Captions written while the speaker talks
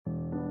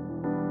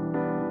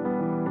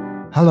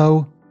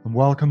Hello, and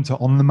welcome to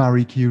On the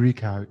Marie Curie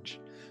Couch,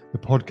 the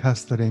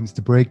podcast that aims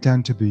to break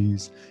down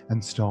taboos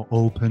and start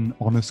open,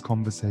 honest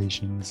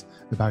conversations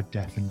about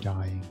death and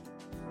dying.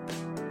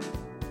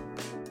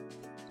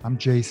 I'm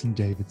Jason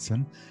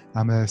Davidson.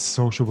 I'm a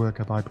social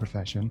worker by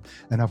profession,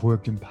 and I've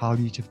worked in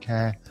palliative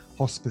care,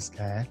 hospice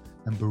care,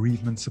 and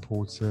bereavement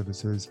support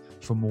services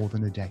for more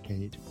than a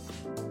decade.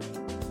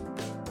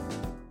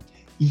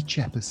 Each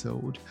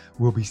episode,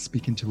 we'll be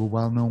speaking to a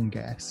well-known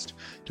guest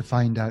to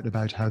find out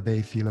about how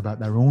they feel about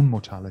their own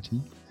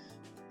mortality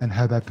and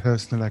how their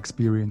personal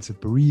experience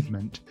of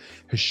bereavement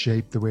has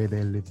shaped the way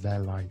they live their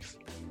life.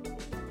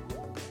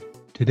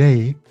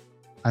 Today,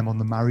 I'm on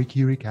the Marie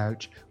Curie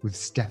Couch with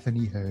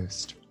Stephanie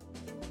Hurst.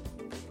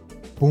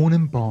 Born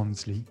in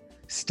Barnsley,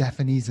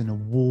 Stephanie's an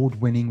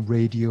award-winning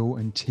radio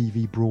and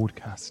TV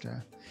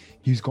broadcaster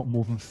who's got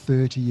more than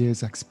 30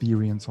 years'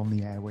 experience on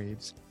the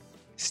airwaves.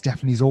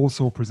 Stephanie's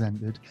also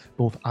presented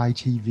both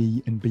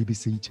ITV and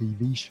BBC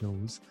TV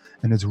shows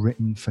and has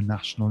written for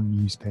national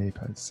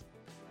newspapers.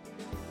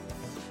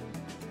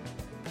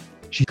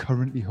 She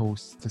currently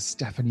hosts the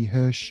Stephanie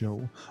Hurst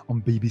Show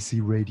on BBC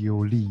Radio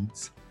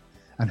Leeds,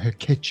 and her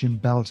Kitchen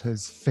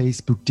Belters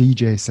Facebook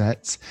DJ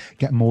sets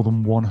get more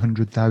than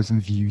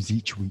 100,000 views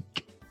each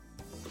week.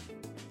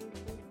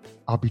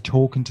 I'll be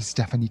talking to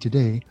Stephanie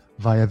today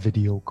via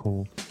video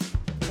call.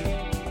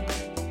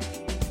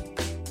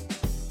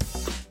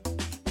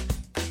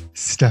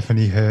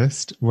 Stephanie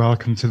Hurst,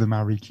 welcome to the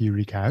Marie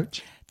Curie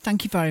Couch.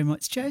 Thank you very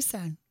much,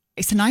 Jason.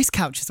 It's a nice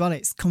couch as well.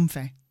 It's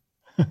comfy.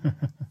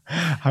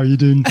 How are you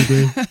doing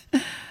today?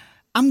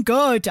 I'm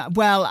good.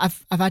 Well,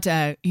 I've had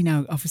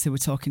obviously we're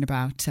talking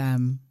about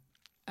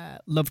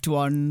loved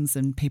ones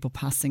and people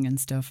passing and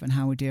stuff and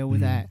how we deal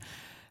with it.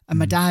 And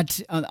my dad,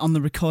 on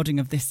the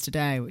recording of this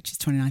today, which is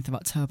 29th of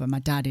October, my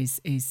dad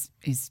is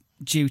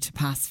due to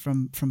pass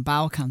from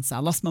bowel cancer. I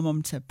lost my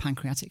mum to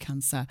pancreatic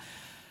cancer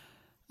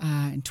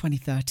in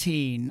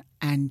 2013,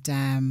 and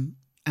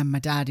my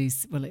dad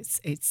is, well,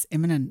 it's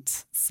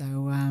imminent.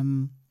 So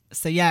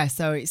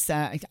it's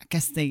I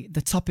guess the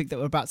topic that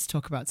we're about to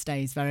talk about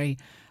today is very,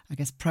 I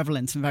guess,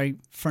 prevalent and very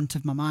front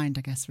of my mind,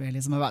 I guess, really,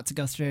 as I'm about to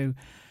go through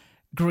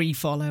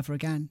grief all over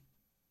again.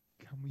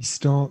 Can we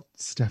start,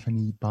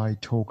 Stephanie, by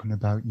talking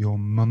about your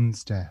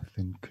mum's death,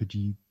 and could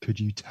you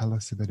tell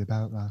us a bit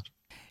about that?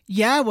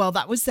 Yeah, well,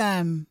 that was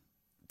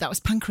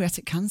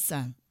pancreatic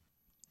cancer.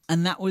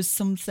 And that was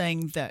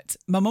something that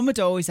my mum had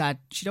always had.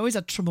 She'd always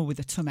had trouble with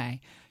her tummy.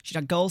 She'd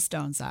had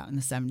gallstones out in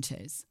the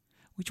 70s,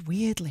 which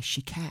weirdly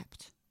she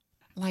kept.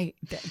 Like,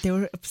 they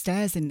were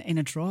upstairs in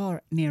a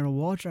drawer near a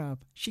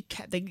wardrobe. She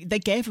kept. They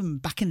gave them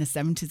back in the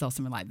 70s or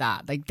something like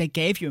that. They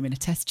gave you them in a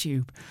test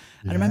tube.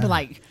 Yeah. I remember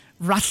like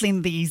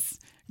rattling these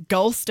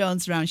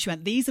gallstones around. She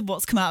went, "These are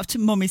what's come out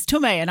of Mummy's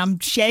tummy," and I'm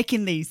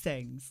shaking these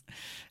things.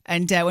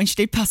 And when she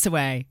did pass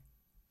away,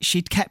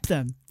 she'd kept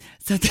them.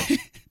 So.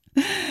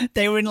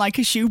 They were in like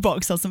a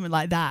shoebox or something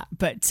like that.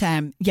 But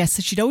so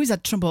she'd always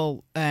had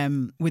trouble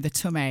with her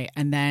tummy,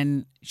 and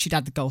then she'd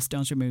had the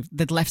gallstones removed.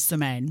 They'd left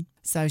some in,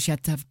 so she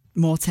had to have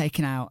more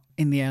taken out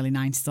in the early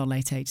 90s or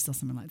late 80s or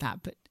something like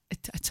that. But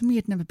her tummy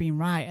had never been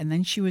right, and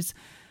then she was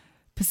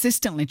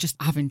persistently just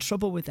having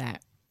trouble with it.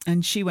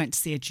 And she went to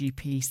see a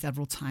GP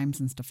several times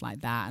and stuff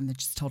like that, and they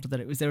just told her that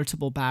it was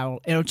irritable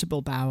bowel,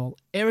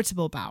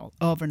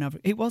 over and over.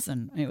 It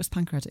wasn't. It was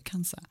pancreatic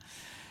cancer.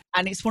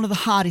 And it's one of the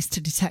hardest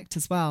to detect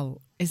as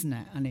well, isn't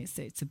it? And it's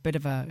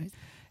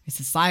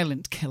a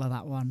silent killer,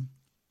 that one,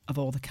 of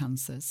all the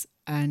cancers.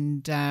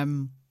 And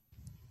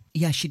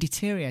she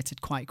deteriorated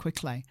quite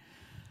quickly.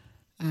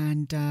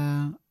 And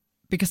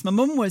because my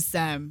mum was,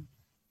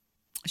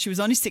 she was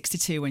only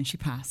 62 when she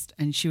passed,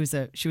 and she was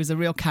a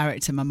real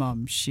character. My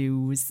mum, she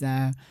was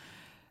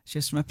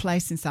from a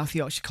place in South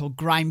Yorkshire called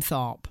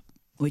Grimethorpe,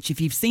 which, if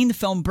you've seen the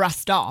film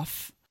Brassed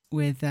Off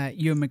with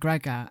Ewan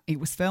McGregor, it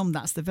was filmed.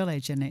 That's the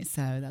village, and it's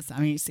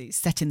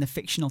set in the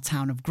fictional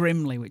town of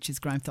Grimley, which is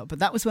Grimethorpe. But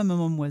that was where my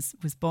mum was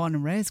born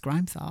and raised,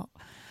 Grimethorpe.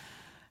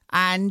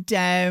 And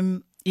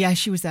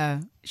she was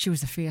a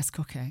fierce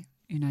cookie.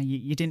 You know,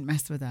 you didn't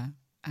mess with her.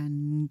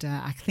 And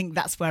I think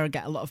that's where I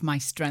get a lot of my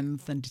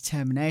strength and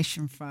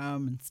determination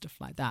from, and stuff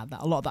like that.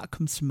 That a lot of that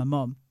comes from my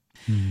mum.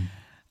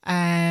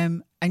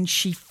 And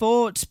she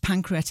fought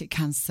pancreatic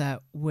cancer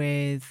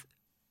with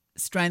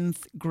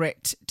strength,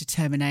 grit,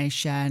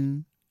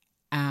 determination.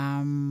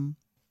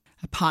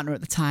 A partner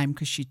at the time,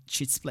 because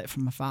she'd split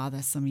from my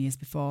father some years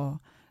before.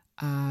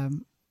 A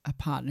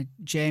partner,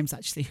 James,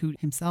 actually, who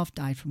himself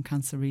died from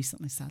cancer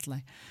recently,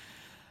 sadly.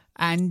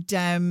 And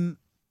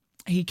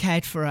he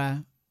cared for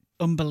her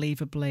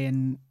unbelievably,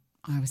 and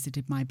I obviously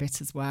did my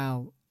bit as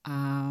well.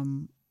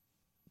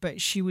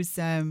 But she was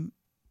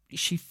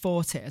she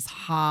fought it as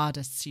hard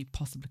as she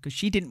possibly could.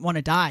 She didn't want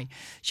to die.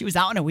 She was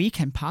out on a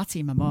weekend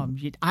party, my mum.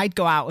 I'd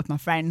go out with my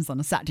friends on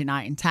a Saturday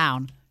night in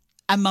town,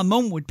 and my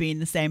mum would be in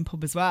the same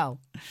pub as well.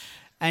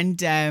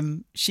 And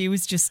she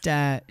was just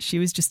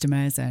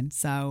amazing.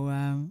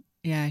 So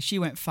she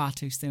went far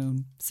too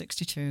soon.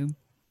 62,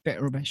 bit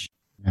rubbish.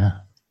 Yeah.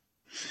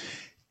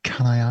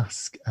 Can I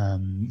ask,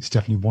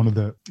 Stephanie, one of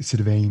the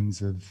sort of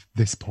aims of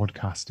this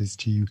podcast is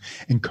to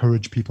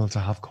encourage people to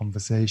have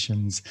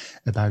conversations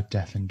about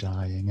death and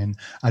dying. And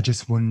I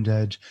just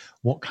wondered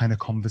what kind of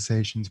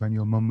conversations when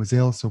your mum was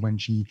ill, so when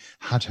she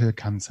had her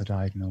cancer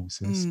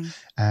diagnosis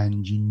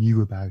and you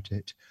knew about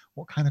it,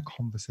 what kind of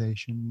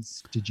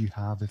conversations did you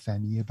have, if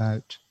any,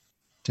 about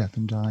death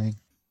and dying?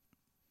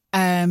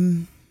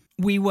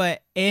 We were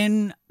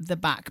in the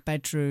back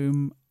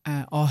bedroom,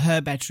 or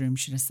her bedroom,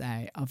 should I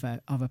say, of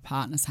a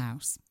partner's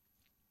house.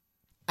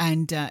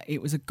 And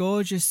it was a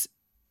gorgeous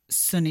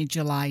sunny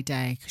July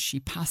day because she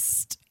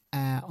passed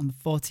on the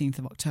 14th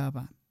of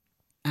October.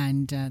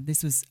 And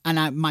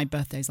my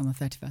birthday's on the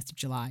 31st of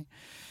July.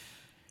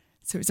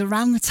 So it was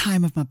around the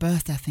time of my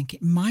birthday, I think. I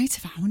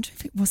wonder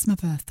if it was my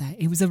birthday.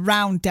 It was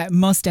around,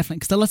 most definitely,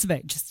 because a lot of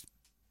it just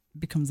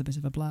becomes a bit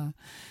of a blur.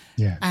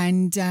 Yeah.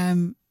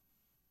 And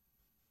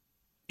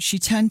she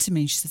turned to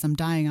me and she says, "I'm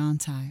dying,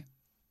 aren't I?"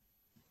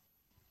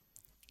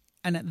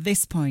 And at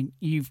this point,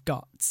 you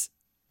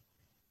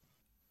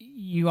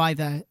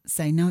either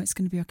say, "No, it's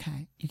going to be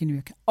okay. You're going to be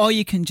okay." Or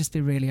you can just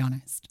be really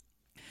honest.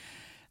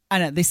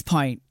 And at this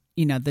point,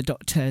 the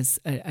doctors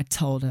had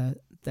told her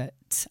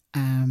that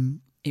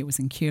it was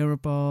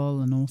incurable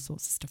and all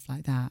sorts of stuff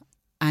like that.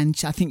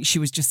 And I think she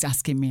was just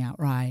asking me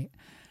outright.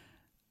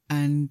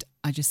 And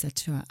I just said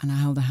to her, and I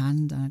held her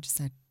hand and I just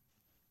said,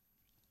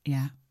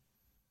 "Yeah,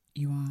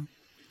 you are."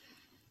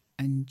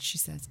 And she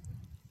says,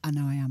 "I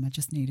know I am. I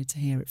just needed to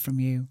hear it from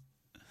you."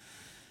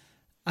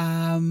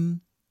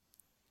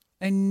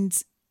 And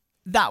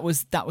that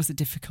was a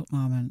difficult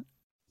moment.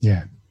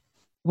 Yeah.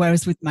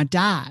 Whereas with my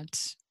dad,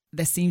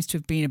 there seems to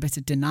have been a bit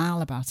of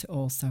denial about it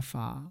all so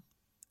far.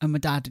 And my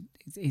dad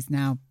is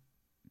now,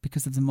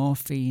 because of the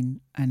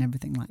morphine and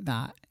everything like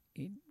that,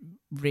 it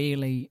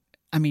really,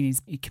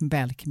 he can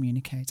barely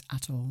communicate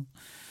at all.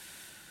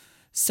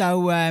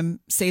 So,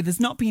 there's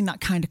not been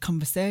that kind of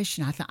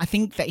conversation. I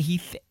think that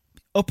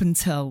up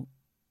until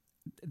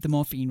the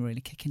morphine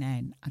really kicking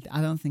in,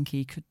 I don't think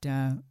he could.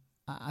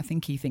 I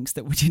think he thinks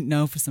that we didn't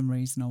know for some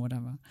reason or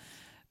whatever.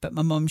 But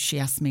my mum, she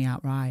asked me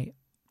outright,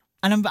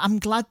 and I'm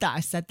glad that I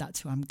said that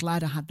to her. I'm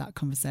glad I had that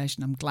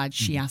conversation. I'm glad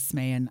she asked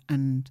me, and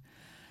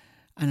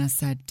I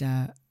said,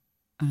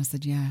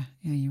 yeah,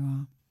 you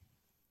are.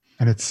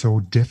 And it's so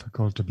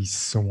difficult to be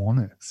so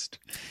honest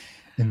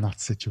in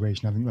that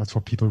situation. I think that's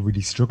what people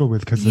really struggle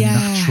with, because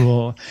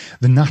the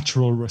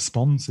natural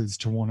response is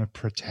to want to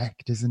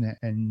protect, isn't it?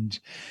 And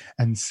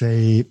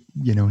say,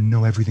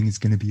 no, everything is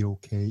going to be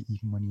okay,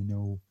 even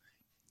when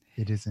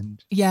it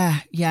isn't.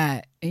 Yeah.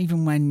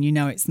 Even when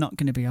it's not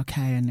going to be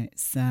okay, and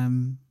it's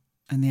and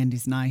the end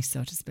is nice,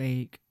 so to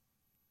speak.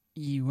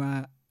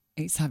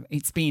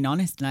 It's being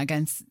honest, and I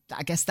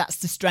guess that's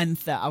the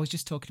strength that I was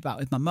just talking about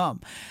with my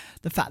mum.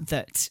 The fact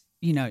that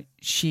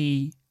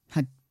she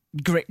had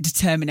grit,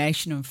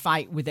 determination and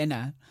fight within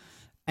her,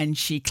 and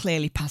she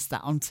clearly passed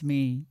that on to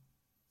me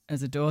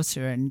as a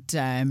daughter. And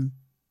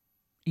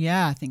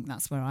I think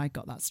that's where I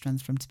got that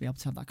strength from, to be able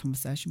to have that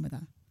conversation with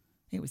her.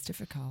 It was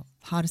difficult,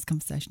 hardest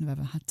conversation I've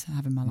ever had to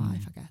have in my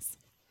life, I guess.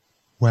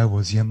 Where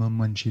was your mum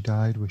when she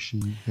died? Was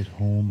she at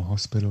home,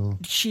 hospital?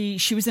 She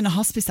was in a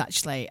hospice,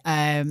 actually,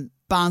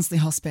 Barnsley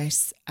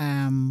Hospice.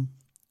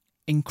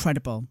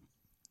 Incredible.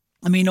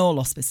 All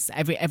hospices,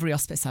 every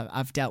hospice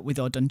I've dealt with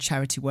or done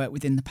charity work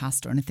within the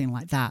past or anything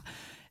like that,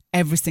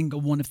 every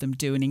single one of them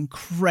do an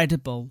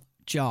incredible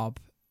job.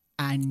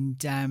 And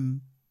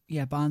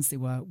Barnsley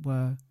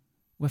were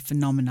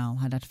phenomenal.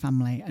 I'd had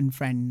family and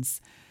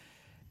friends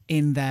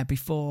in there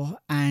before,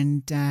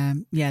 and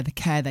the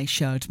care they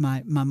showed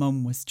my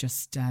mum was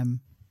just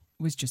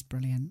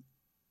brilliant.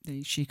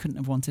 She couldn't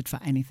have wanted for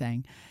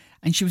anything.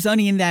 And she was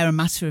only in there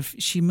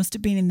she must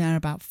have been in there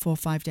about 4 or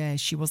 5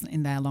 days. She wasn't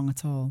in there long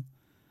at all.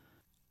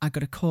 I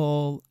got a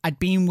call. I'd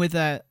been with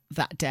her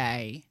that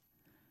day,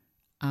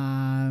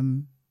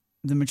 the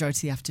majority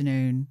of the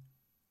afternoon,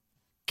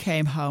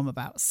 came home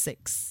about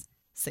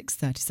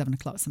 6:30, 7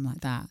 o'clock, something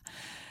like that.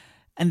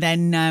 And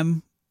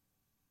then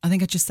I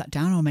think I just sat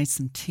down or made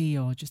some tea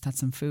or just had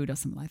some food or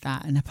something like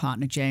that. And her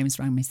partner, James,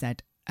 rang me,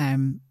 said,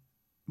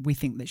 "We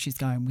think that she's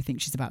going. We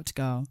think she's about to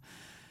go."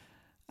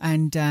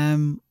 And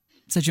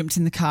so I jumped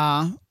in the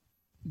car,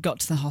 got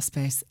to the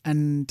hospice,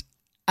 and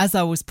as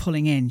I was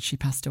pulling in, she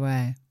passed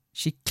away.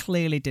 She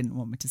clearly didn't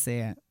want me to see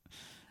it.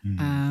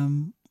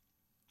 And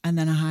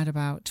then I had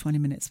about 20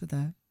 minutes with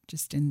her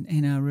just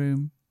in her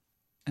room,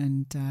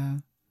 and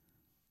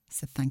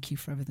said thank you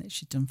for everything that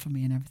she'd done for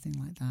me and everything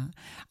like that.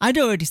 I'd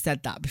already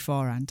said that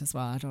beforehand as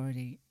well. I'd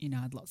already,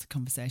 had lots of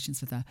conversations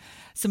with her.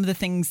 Some of the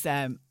things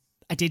I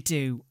did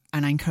do,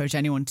 and I encourage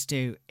anyone to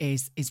do,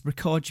 is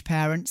record your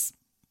parents.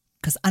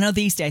 Because I know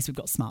these days we've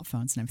got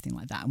smartphones and everything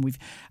like that, and we've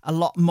a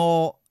lot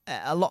more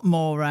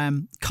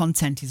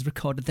content is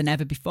recorded than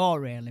ever before,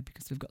 really,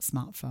 because we've got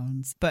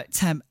smartphones.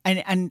 But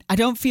and I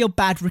don't feel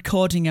bad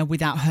recording her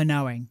without her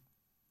knowing,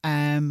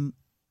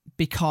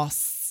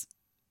 because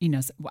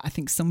I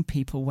think some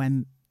people,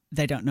 when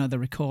they don't know they're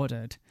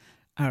recorded,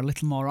 are a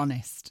little more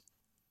honest,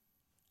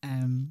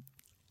 and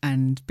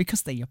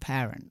because they're your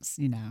parents,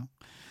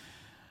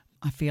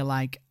 I feel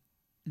like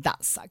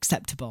that's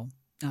acceptable.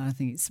 I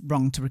think it's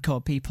wrong to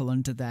record people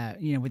under their,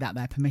 without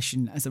their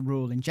permission as a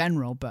rule in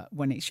general. But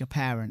when it's your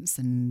parents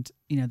and,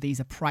 these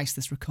are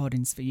priceless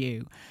recordings for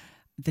you.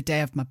 The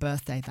day of my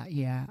birthday that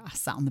year, I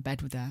sat on the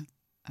bed with her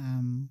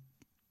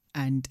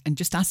and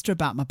just asked her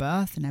about my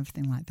birth and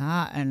everything like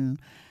that, and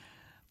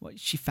what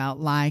she felt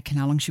like and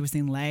how long she was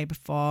in labour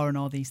for and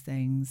all these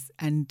things.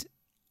 And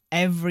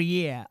every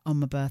year on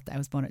my birthday, I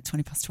was born at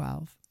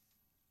 12:20.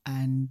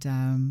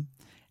 And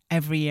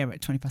every year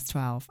at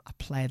 12:20, I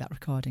play that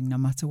recording no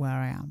matter where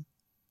I am.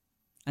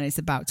 And it's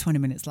about 20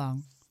 minutes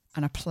long.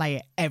 And I play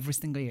it every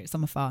single year. It's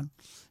on my phone.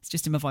 It's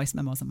just in my voice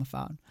memos on my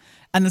phone.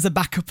 And there's a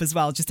backup as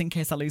well, just in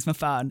case I lose my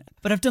phone.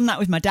 But I've done that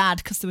with my dad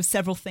because there were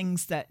several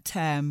things that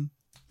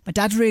my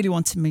dad really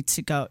wanted me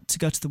to go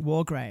to the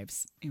war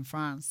graves in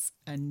France.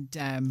 And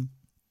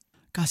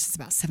gosh, it's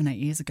about 7-8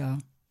 years ago,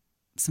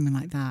 something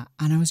like that.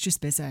 And I was just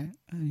busy.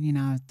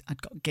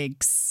 I'd got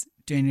gigs,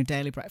 doing a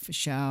daily breakfast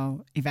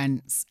show,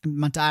 events. And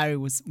my diary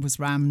was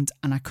rammed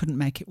and I couldn't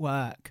make it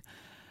work.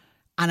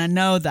 And I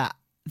know that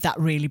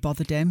really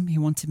bothered him. He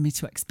wanted me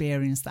to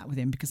experience that with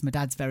him because my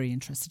dad's very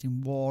interested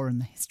in war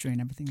and the history and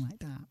everything like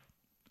that.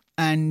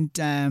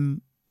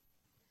 And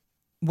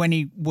when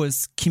he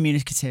was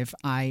communicative,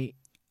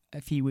 a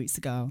few weeks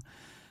ago,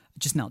 I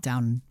just knelt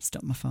down and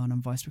stuck my phone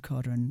on voice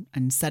recorder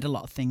and said a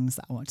lot of things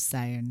that I wanted to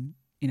say and,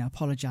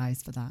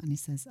 apologised for that. And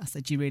I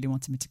said, you really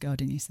wanted me to go,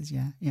 didn't you? He says,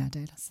 yeah, I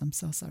did. I said, I'm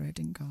so sorry I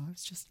didn't go. I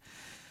was just,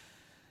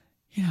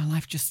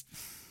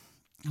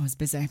 I was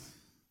busy.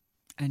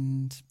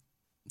 And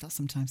that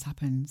sometimes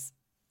happens,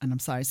 and I'm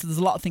sorry. So there's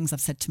a lot of things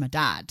I've said to my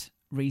dad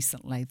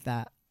recently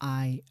that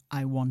I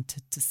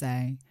wanted to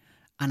say,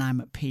 and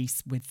I'm at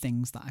peace with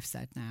things that I've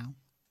said now.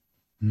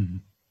 Mm-hmm.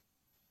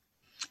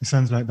 It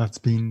sounds like that's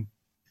been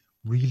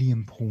really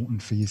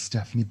important for you,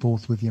 Stephanie,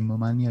 both with your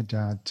mum and your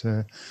dad,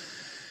 to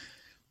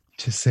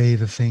say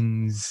the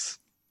things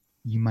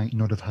you might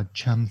not have had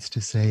chance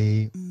to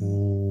say,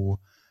 or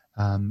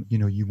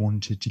you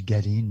wanted to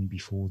get in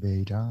before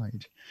they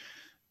died.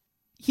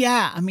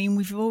 Yeah, I mean,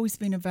 we've always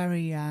been a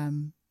very, me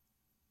and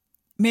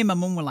my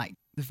mum were like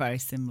very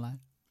similar,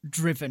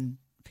 driven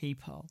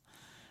people.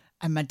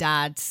 And my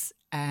dad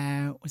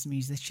was a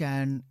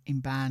musician in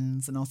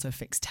bands and also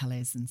fixed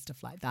tellies and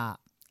stuff like that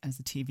as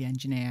a TV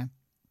engineer.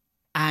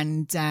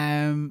 And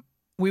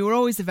we were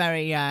always a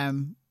very,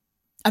 mum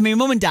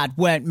and dad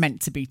weren't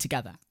meant to be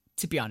together,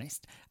 to be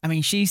honest. I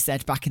mean, she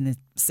said back in the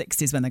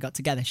 60s when they got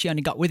together, she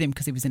only got with him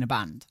because he was in a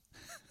band.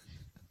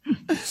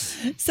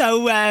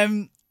 So,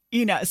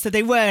 so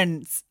they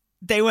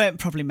weren't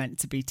probably meant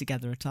to be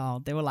together at all.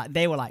 They were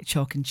like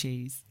chalk and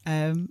cheese.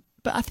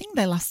 But I think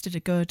they lasted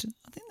I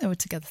think they were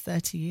together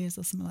 30 years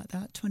or something like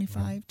that,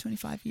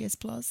 25 years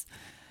plus.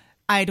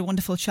 I had a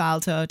wonderful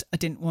childhood. I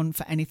didn't want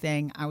for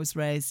anything. I was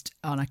raised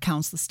on a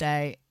council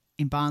estate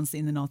in Barnsley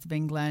in the north of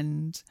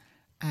England,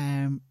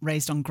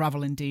 raised on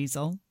gravel and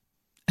diesel.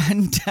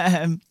 And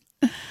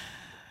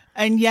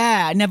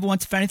yeah, I never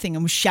wanted for anything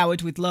and was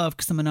showered with love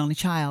because I'm an only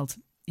child.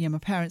 Yeah, my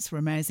parents were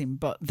amazing,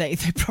 but they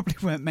probably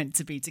weren't meant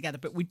to be together.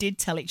 But we did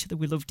tell each other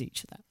we loved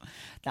each other.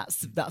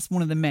 That's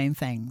one of the main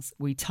things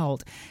we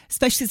told,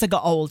 especially as I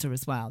got older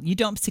as well. You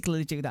don't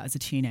particularly do that as a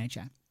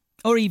teenager,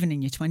 or even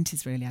in your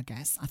 20s, really, I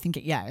guess. I think,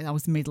 I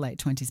was mid-late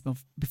 20s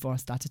before I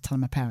started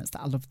telling my parents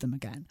that I loved them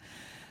again.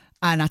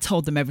 And I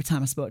told them every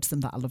time I spoke to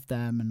them that I loved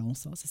them and all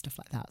sorts of stuff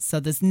like that. So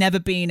there's never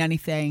been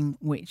anything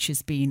which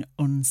has been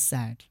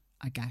unsaid,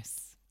 I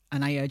guess.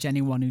 And I urge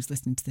anyone who's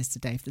listening to this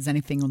today, if there's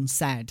anything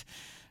unsaid,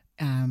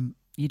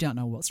 you don't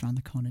know what's around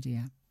the corner, do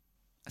you?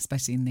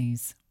 Especially in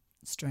these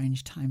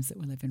strange times that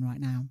we live in right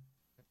now.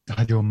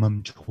 Had your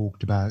mum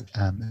talked about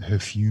her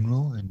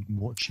funeral and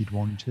what she'd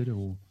wanted?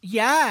 Or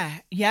Yeah.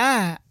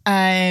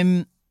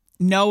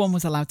 No one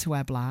was allowed to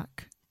wear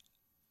black.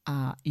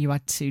 You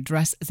had to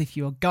dress as if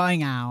you were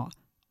going out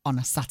on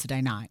a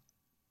Saturday night.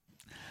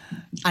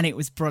 And it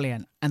was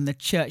brilliant. And the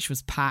church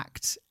was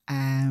packed.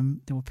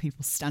 There were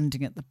people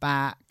standing at the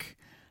back.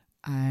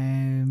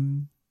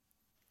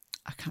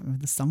 I can't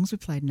remember the songs we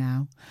played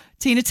now.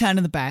 Tina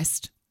Turner, The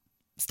Best,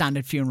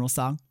 standard funeral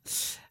song.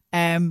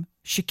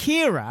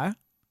 Shakira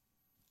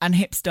and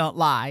Hips Don't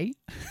Lie,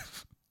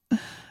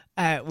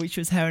 which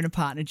was her and her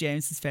partner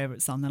James's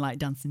favourite song. They like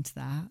dancing to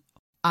that.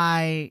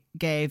 I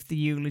gave the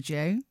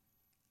eulogy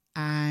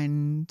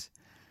and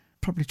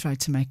probably tried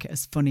to make it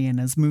as funny and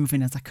as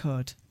moving as I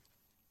could.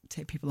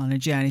 Take people on a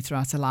journey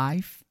throughout her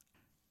life.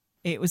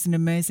 It was an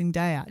amazing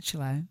day,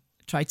 actually. I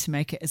tried to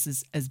make it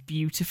as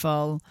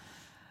beautiful,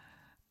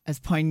 as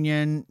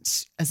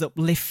poignant, as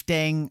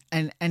uplifting,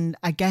 and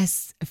I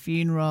guess a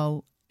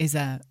funeral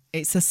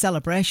it's a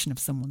celebration of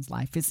someone's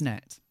life, isn't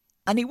it?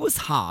 And it was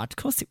hard. Of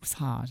course, it was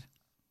hard.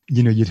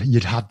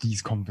 You'd had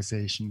these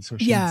conversations, so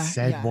she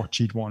said what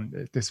she'd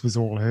wanted. This was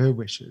all her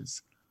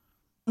wishes.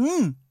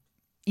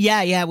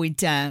 Yeah. We'd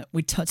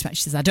talked about it.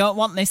 She says, I don't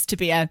want this to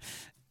be a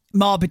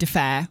morbid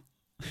affair.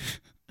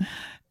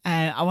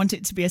 I want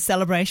it to be a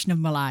celebration of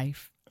my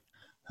life.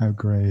 How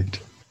great.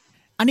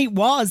 And it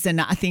was, and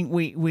I think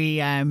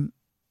we I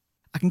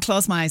can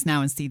close my eyes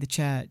now and see the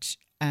church,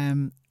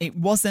 It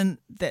wasn't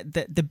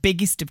the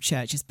biggest of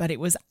churches, but it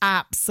was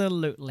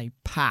absolutely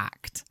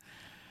packed.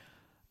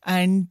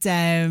 And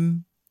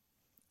I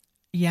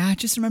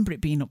just remember it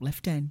being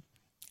uplifting.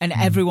 And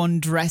everyone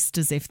dressed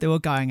as if they were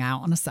going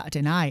out on a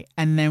Saturday night.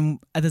 And then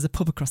there's a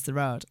pub across the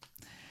road.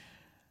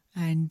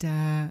 And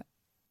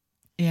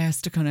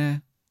stuck on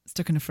a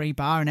free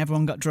bar, and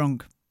everyone got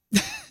drunk.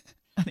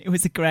 And it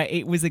was a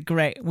great,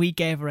 we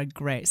gave her a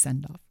great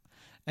send-off.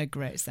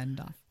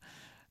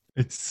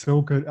 It's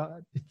so good.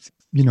 It's,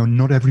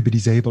 not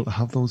everybody's able to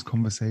have those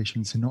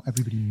conversations, so not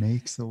everybody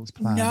makes those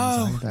plans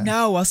either.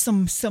 No, well,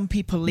 some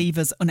people leave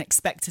us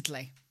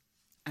unexpectedly.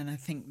 And I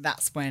think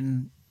that's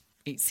when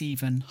it's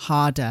even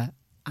harder.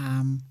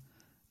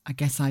 I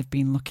guess I've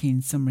been lucky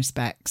in some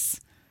respects.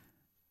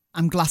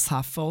 I'm glass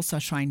half full, so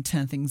I try and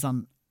turn things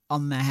on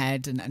their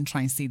head and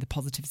try and see the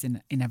positives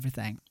in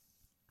everything.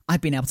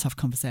 I've been able to have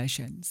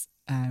conversations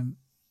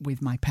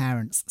with my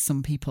parents.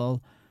 Some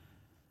people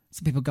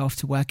go off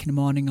to work in the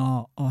morning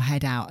or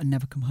head out and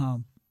never come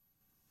home,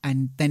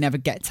 and they never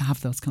get to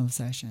have those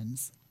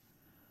conversations.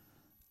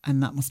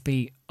 And that must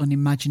be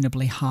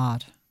unimaginably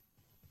hard.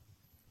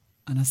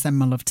 And I send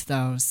my love to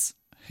those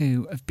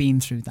who have been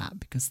through that,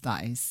 because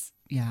that is,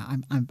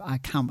 I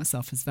count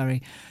myself as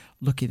very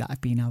lucky that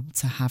I've been able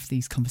to have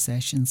these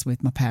conversations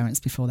with my parents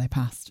before they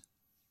passed.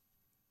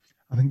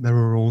 I think there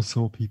are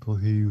also people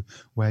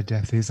where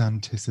death is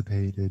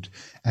anticipated,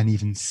 and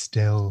even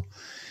still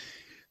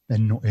they're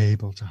not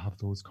able to have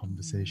those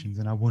conversations.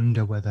 And I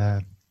wonder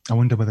whether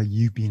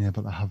you've been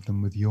able to have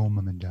them with your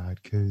mum and dad,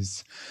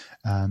 because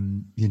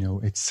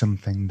it's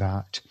something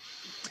that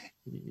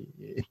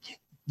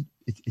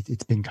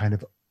it's been kind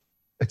of,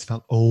 it's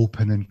felt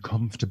open and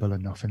comfortable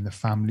enough in the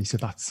family, so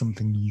that's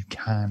something you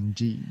can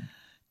do.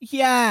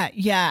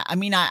 Yeah. I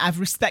mean, I've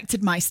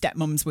respected my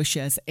stepmom's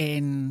wishes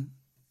in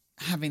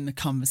having the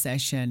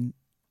conversation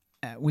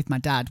with my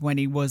dad when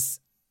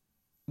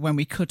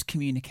we could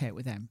communicate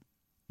with him.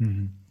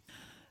 Mm-hmm.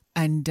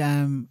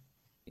 And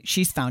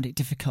she's found it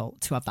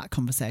difficult to have that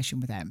conversation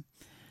with him.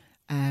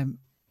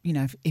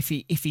 If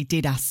he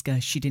did ask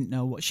her, she didn't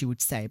know what she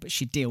would say, but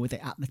she'd deal with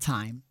it at the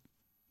time.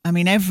 I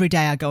mean, every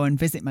day I go and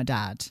visit my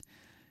dad,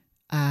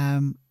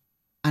 and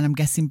I'm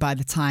guessing by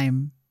the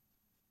time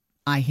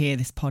I hear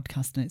this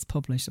podcast and it's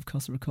published, of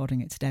course we're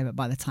recording it today, but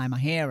by the time I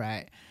hear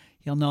it,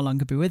 he'll no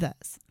longer be with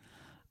us.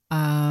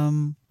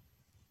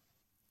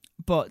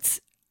 But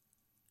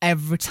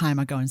every time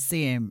I go and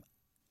see him,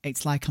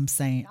 it's like I'm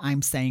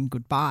saying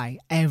goodbye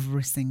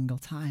every single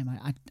time.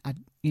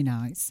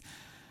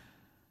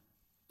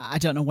 I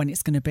don't know when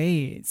it's going to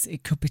be.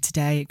 It could be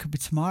today, it could be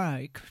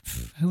tomorrow.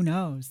 Who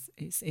knows?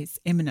 It's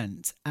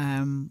imminent.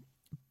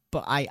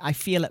 But I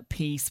feel at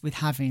peace with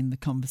having the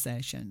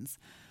conversations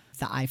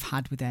that I've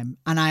had with him.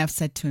 And I have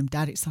said to him,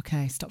 Dad, it's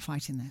okay. Stop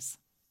fighting this.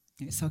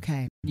 It's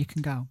okay. You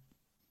can go.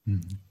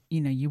 Mm-hmm.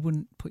 You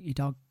wouldn't put your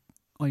dog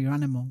or your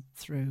animal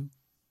through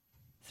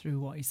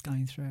what he's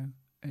going through.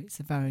 It's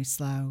a very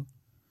slow,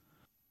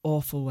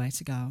 awful way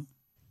to go.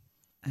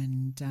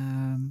 And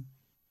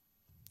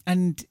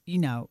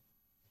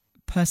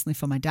personally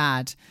for my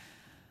dad,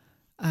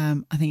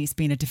 I think it's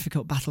been a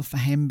difficult battle for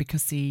him,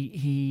 because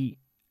he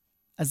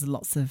as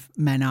lots of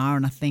men are,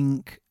 and I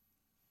think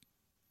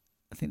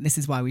this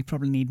is why we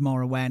probably need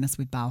more awareness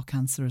with bowel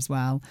cancer as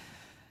well.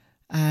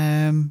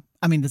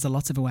 I mean, there's a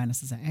lot of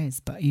awareness as it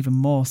is, but even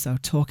more so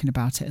talking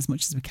about it as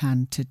much as we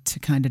can to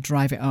kind of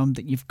drive it home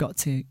that you've got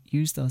to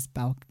use those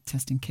bowel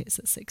testing kits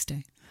at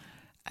 60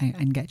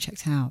 and get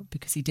checked out,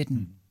 because he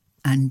didn't,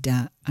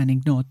 and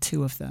ignored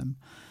 2 of them.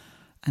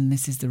 And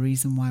this is the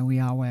reason why we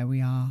are where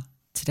we are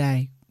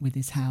today with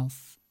his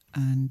health,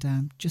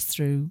 and just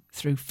through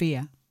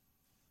fear,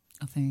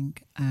 I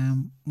think,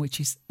 which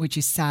is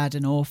sad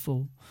and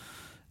awful.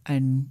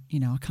 And,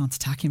 I can't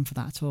attack him for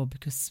that at all,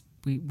 because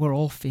we're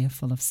all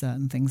fearful of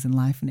certain things in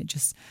life. And it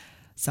just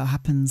so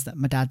happens that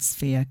my dad's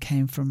fear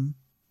came from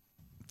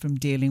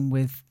dealing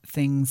with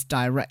things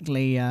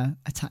directly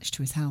attached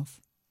to his health.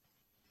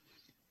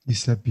 You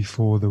said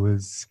before there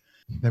was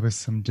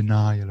some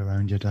denial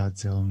around your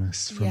dad's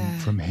illness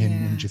from him.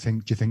 Yeah. And do you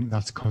think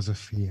that's because of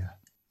fear?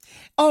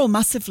 Oh,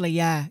 massively,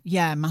 yeah.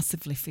 Yeah,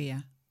 massively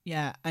fear.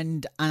 Yeah,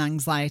 and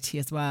anxiety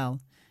as well.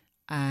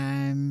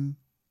 I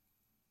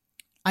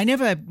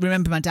never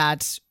remember my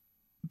dad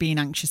being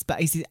anxious,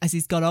 but as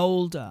he's got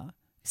older,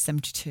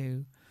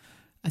 72,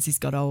 as he's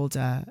got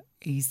older,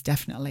 he's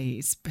definitely,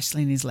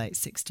 especially in his late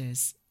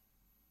 60s,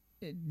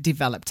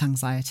 developed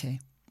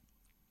anxiety.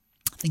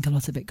 I think a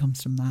lot of it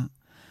comes from that.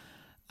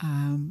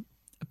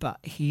 But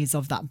he's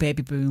of that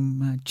baby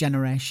boom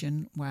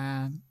generation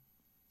where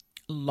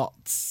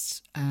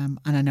lots,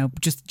 and I know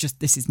just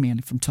this is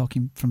merely from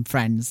talking from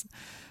friends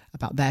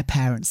about their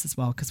parents as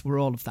well, because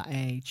we're all of that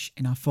age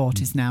in our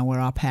 40s now, where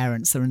our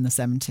parents are in the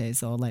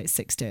 70s or late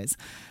 60s,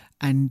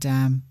 and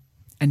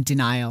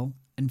denial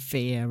and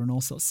fear and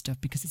all sorts of stuff,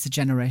 because it's a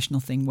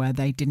generational thing where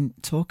they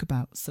didn't talk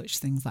about such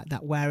things like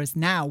that. Whereas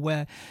now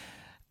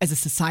as a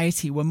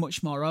society, we're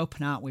much more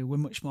open, aren't we? We're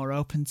much more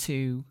open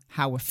to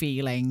how we're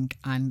feeling,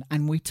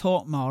 and we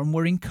talk more, and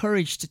we're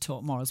encouraged to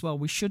talk more as well.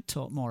 We should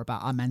talk more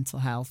about our mental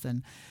health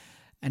and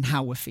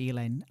how we're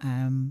feeling,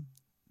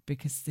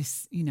 because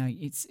this, you know,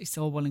 it's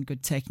all well and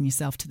good taking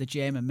yourself to the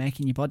gym and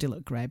making your body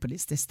look great, but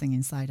it's this thing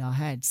inside our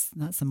heads.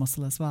 That's a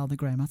muscle as well, the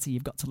grey matter.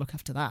 You've got to look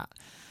after that.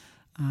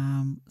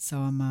 So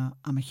I'm a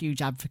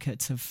huge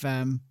advocate of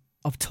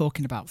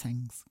talking about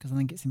things, because I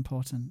think it's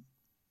important.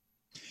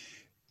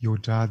 Your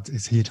dad,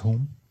 is he at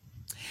home?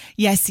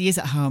 Yes, he is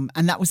at home,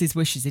 and that was his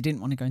wishes. He didn't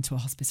want to go into a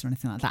hospice or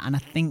anything like that. And I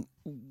think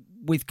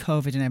with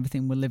COVID and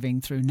everything we're living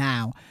through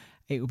now,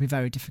 it would be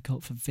very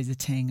difficult for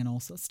visiting and all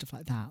sorts of stuff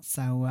like that.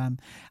 So,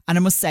 and I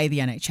must say the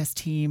NHS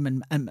team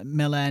and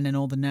Macmillan and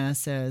all the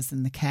nurses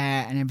and the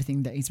care and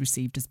everything that he's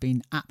received has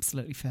been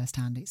absolutely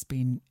firsthand. It's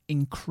been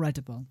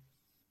incredible,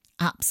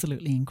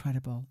 absolutely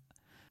incredible.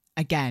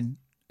 Again,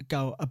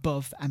 go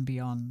above and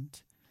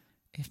beyond.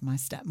 If my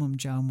stepmom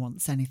Joan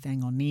wants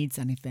anything or needs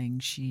anything,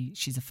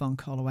 she's a phone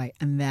call away,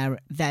 and they're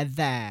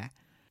there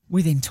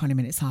within 20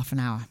 minutes, half an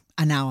hour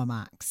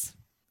max.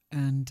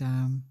 And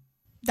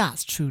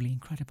that's truly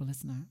incredible,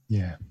 isn't it?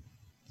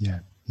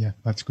 Yeah.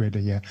 That's great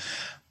to hear.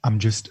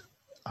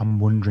 I'm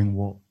wondering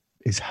what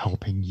is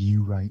helping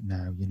you right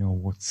now. You know,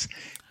 what's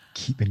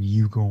keeping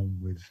you going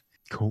with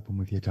coping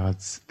with your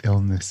dad's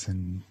illness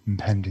and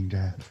impending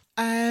death?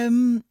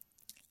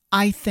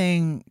 I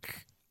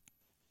think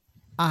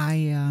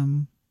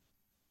I've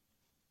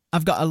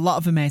got a lot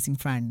of amazing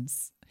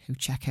friends who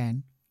check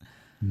in.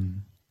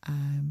 One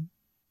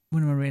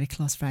of my really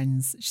close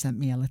friends, she sent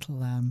me a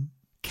little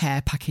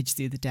care package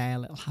the other day, a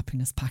little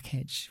happiness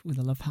package with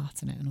a love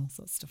heart in it and all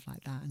sorts of stuff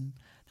like that. And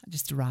that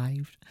just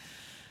arrived.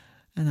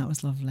 And that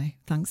was lovely.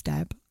 Thanks,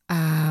 Deb.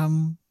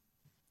 Lots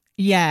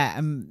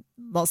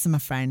of my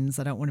friends,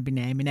 I don't want to be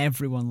naming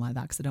everyone like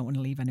that because I don't want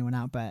to leave anyone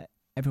out, but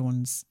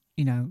everyone's,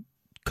 you know,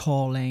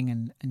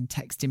 calling and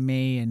texting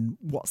me and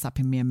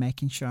WhatsApping me and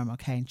making sure I'm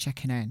okay and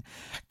checking in.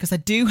 Because I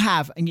do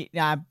have, and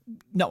I'm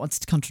not wanting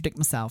to contradict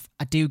myself,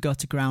 I do go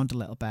to ground a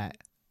little bit.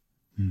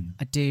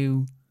 I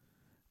do.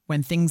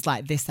 When things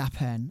like this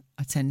happen,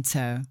 I tend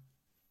to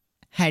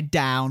head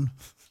down,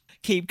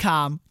 keep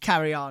calm,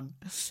 carry on.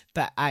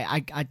 But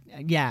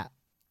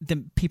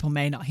the people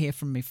may not hear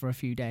from me for a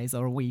few days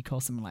or a week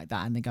or something like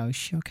that, and they go, "Is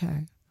she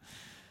okay?"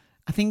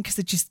 I think because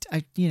I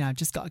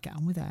just got to get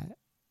on with it,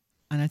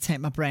 and I take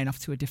my brain off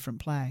to a different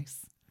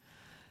place.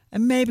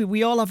 And maybe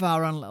we all have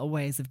our own little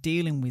ways of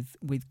dealing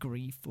with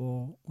grief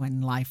or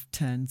when life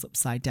turns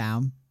upside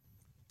down.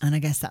 And I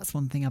guess that's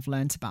one thing I've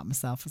learned about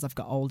myself as I've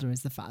got older,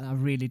 is the fact that I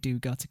really do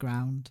go to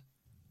ground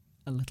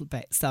a little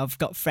bit. So I've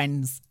got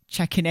friends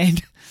checking in,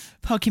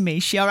 poking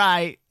me, "She all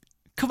right?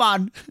 Come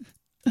on."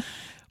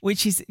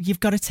 Which is, you've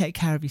got to take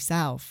care of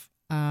yourself.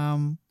 I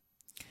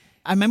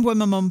remember when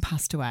my mum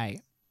passed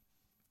away,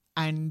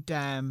 and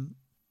I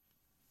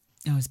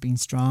was being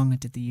strong. I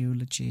did the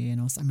eulogy, and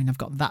also, I mean, I've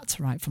got that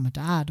to write for my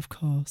dad, of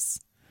course.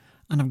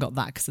 And I've got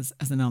that because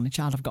as an only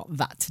child, I've got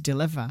that to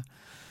deliver.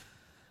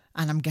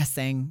 And I'm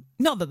guessing,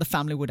 not that the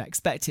family would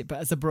expect it, but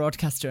as a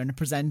broadcaster and a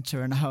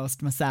presenter and a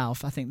host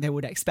myself, I think they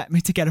would expect me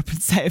to get up and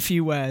say a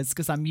few words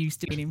because I'm used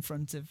to being in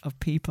front of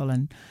people.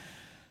 And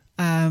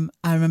I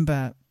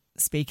remember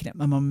speaking at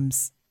my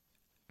mum's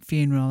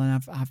funeral,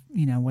 and I've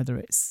you know, whether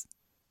it's,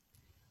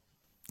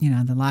 you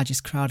know, the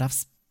largest crowd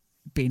I've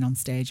been on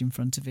stage in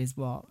front of is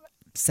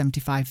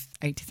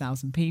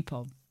 75,000-80,000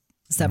 people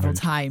several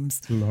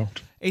times.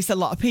 It's a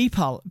lot of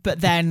people.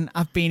 But then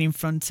I've been in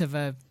front of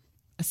a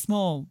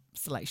small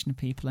selection of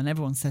people, and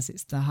everyone says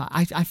it's the heart.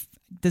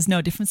 There's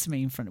no difference to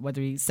me in front of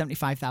whether it's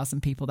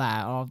 75,000 people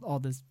there or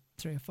there's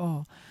 3 or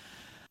 4.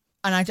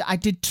 And I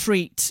did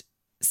treat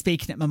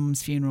speaking at my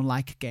mum's funeral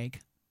like a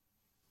gig,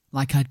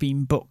 like I'd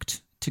been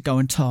booked to go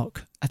and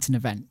talk at an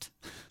event.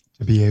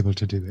 To be able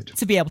to do it.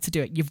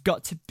 You've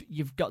got to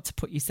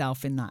put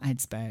yourself in that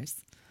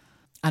headspace.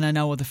 And I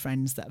know other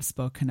friends that have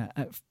spoken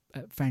at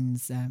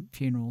friends'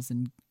 funerals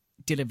and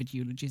delivered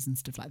eulogies and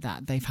stuff like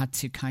that. They've had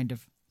to kind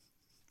of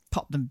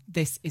pop them.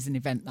 This is an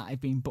event that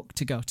I've been booked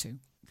to go to.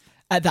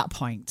 At that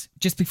point,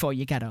 just before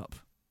you get up,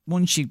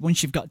 once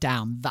you've got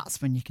down,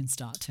 that's when you can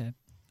start to,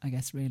 I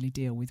guess, really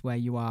deal with where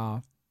you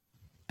are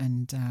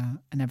and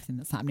everything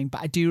that's happening.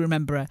 But I do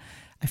remember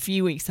a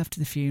few weeks after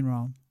the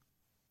funeral,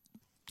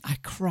 I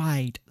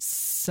cried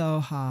so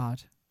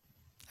hard.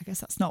 I guess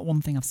that's not one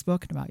thing I've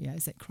spoken about yet,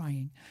 is it,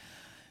 crying?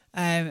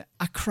 I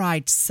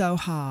cried so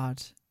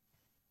hard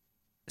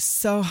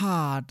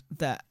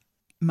that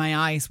my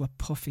eyes were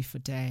puffy for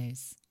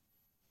days.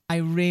 I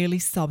really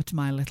sobbed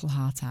my little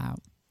heart out.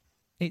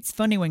 It's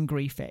funny when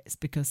grief hits,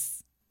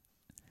 because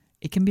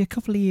it can be a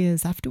couple of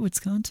years afterwards,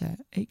 can't it?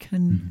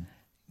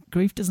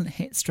 Grief doesn't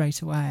hit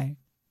straight away.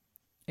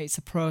 It's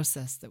a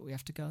process that we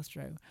have to go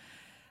through.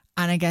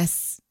 And I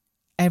guess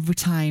every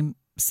time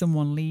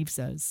someone leaves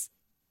us,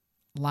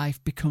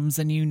 life becomes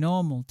a new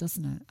normal,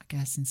 doesn't it? I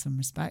guess in some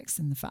respects,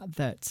 in the fact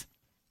that,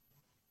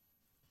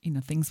 you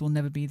know, things will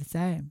never be the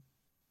same.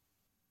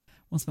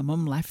 Once my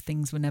mum left,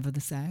 things were never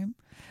the same.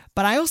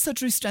 But I also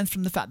drew strength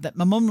from the fact that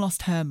my mum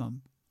lost her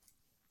mum.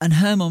 And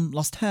her mum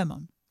lost her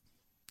mum.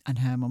 And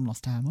her mum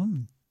lost her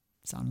mum.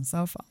 So on and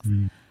so forth.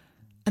 And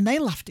they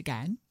laughed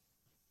again.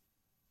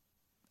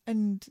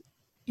 And,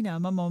 you know,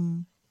 my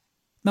mum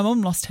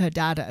lost her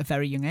dad at a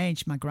very young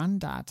age, my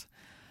granddad.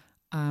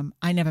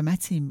 I never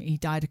met him. He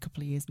died a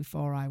couple of years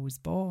before I was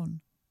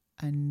born.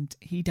 And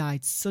he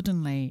died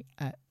suddenly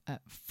at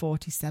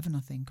 47, I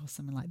think, or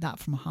something like that,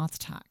 from a heart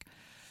attack.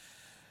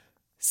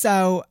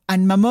 So,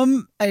 and my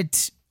mum had,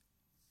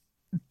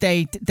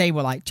 they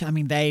were like, I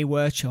mean, they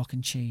were chalk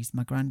and cheese,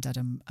 my granddad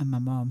and my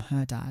mum,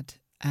 her dad.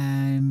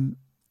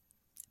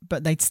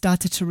 But they'd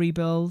started to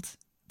rebuild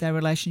their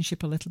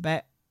relationship a little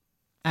bit.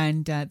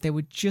 And they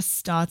were just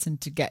starting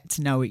to get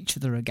to know each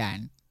other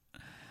again.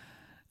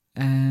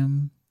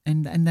 And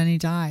then he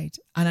died.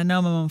 And I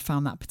know my mum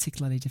found that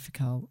particularly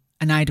difficult.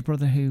 And I had a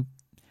brother who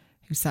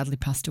sadly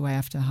passed away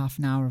after half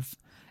an hour of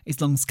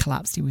his lungs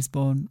collapsed. He was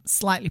born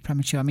slightly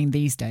premature. I mean,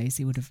 these days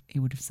he would have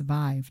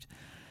survived.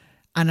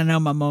 And I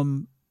know my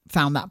mum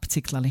found that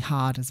particularly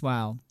hard as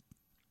well,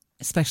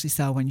 especially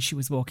so when she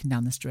was walking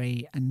down the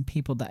street and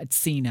people that had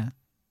seen her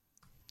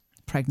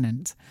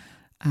pregnant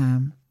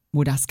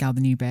would ask how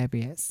the new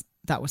baby is.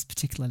 That was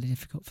particularly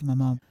difficult for my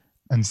mum.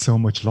 And so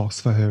much loss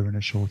for her in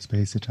a short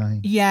space of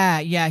time.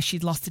 Yeah.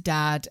 She'd lost a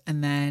dad,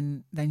 and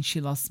then she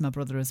lost my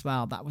brother as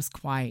well. That was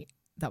quite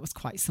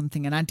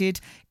something. And I did,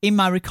 in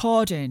my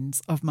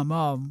recordings of my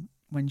mum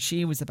when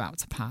she was about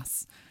to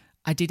pass,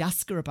 I did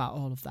ask her about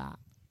all of that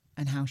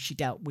and how she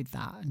dealt with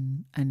that.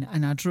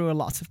 And I drew a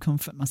lot of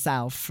comfort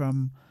myself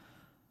from,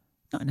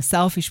 not in a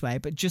selfish way,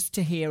 but just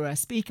to hear her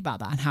speak about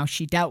that and how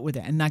she dealt with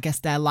it. And I guess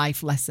they're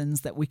life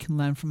lessons that we can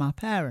learn from our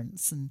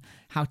parents and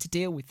how to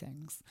deal with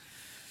things.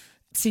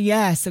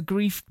 So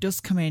grief does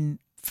come in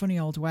funny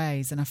old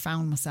ways. And I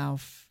found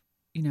myself,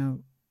 you know,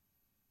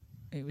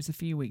 it was a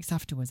few weeks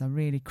afterwards, I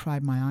really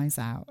cried my eyes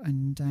out,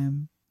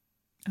 and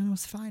I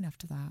was fine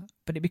after that.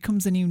 But it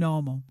becomes a new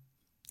normal.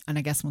 And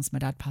I guess once my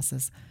dad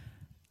passes,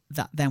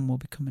 that then will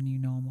become a new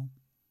normal.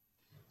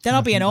 Then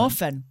I'll be an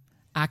orphan.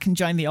 I can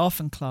join the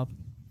orphan club.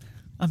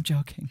 I'm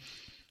joking.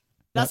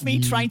 That's me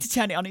trying to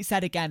turn it on its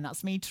head again.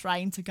 That's me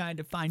trying to kind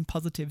of find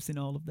positives in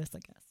all of this, I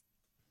guess.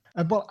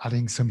 Well,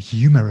 adding some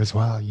humour as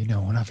well, you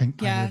know, and I think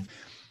kind of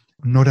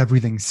not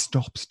everything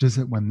stops, does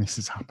it, when this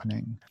is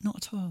happening? Not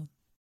at all.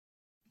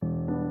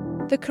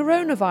 The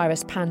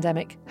coronavirus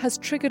pandemic has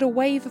triggered a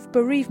wave of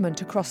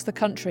bereavement across the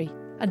country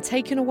and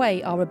taken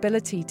away our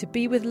ability to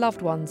be with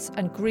loved ones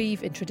and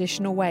grieve in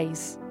traditional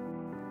ways.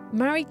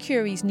 Marie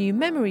Curie's new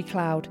Memory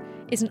Cloud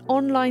is an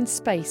online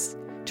space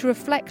to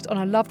reflect on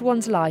a loved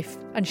one's life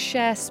and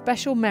share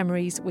special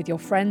memories with your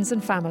friends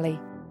and family.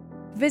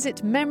 Visit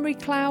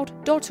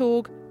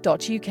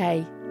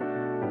memorycloud.org.uk.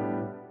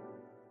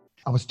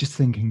 I was just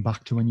thinking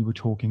back to when you were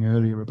talking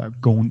earlier about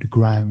going to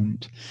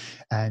ground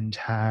and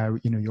how,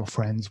 you know, your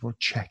friends will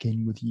check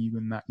in with you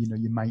and that, you know,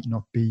 you might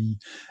not be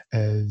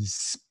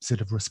as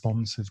sort of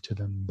responsive to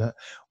them. But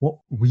what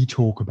we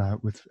talk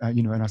about with,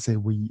 you know, and I say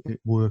we at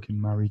work in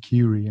Marie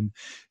Curie, and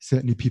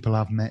certainly people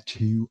I've met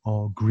who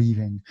are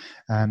grieving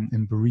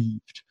and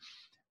bereaved,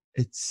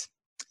 it's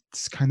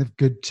kind of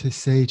good to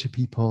say to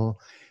people,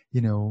 you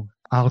know,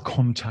 I'll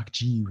contact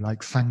you,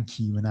 like, thank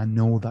you, and I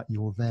know that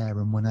you're there,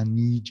 and when I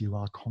need you,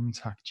 I'll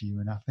contact you.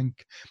 And I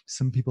think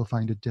some people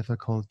find it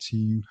difficult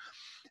to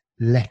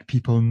let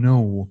people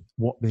know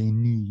what they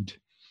need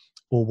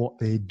or what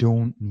they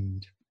don't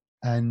need.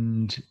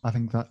 And I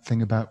think that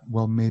thing about,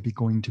 well, maybe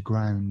going to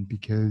ground,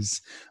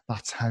 because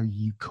that's how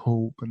you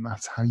cope and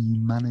that's how you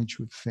manage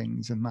with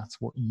things, and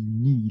that's what you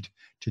need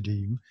to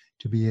do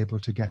to be able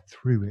to get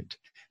through it.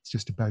 It's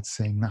just about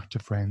saying that to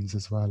friends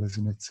as well,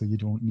 isn't it? So you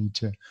don't need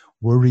to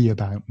worry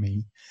about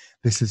me.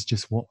 This is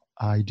just what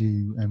I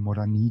do and what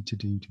I need to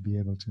do to be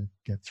able to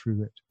get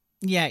through it.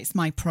 Yeah, it's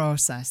my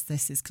process.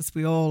 This is because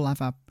we're all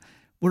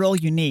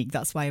unique.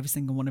 That's why every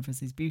single one of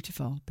us is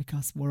beautiful,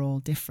 because we're all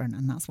different,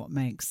 and that's what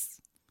makes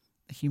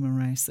the human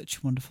race such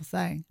a wonderful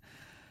thing.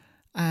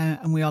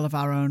 And we all have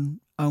our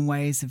own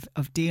ways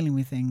of dealing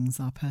with things,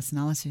 our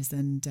personalities.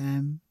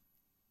 And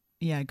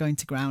going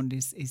to ground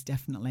is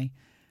definitely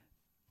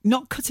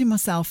not cutting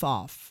myself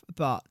off,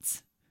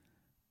 but,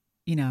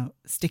 you know,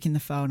 sticking the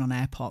phone on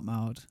airport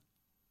mode.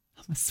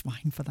 I'm a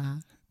swine for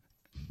that.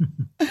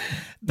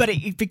 But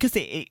because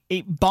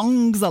it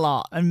bongs a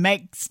lot and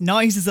makes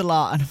noises a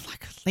lot, and I'm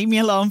like, leave me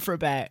alone for a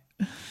bit.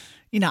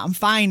 You know, I'm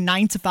fine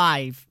 9 to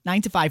 5,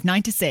 9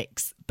 to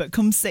 6, but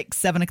come 6,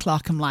 7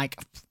 o'clock, I'm like,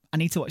 I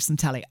need to watch some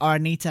telly, or I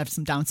need to have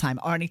some downtime,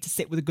 or I need to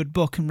sit with a good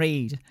book and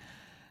read.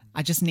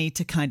 I just need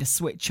to kind of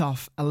switch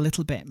off a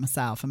little bit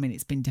myself. I mean,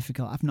 it's been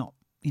difficult. I've not,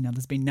 you know,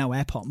 there's been no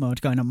airport mode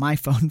going on my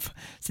phone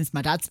since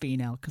my dad's been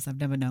ill, because I've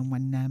never known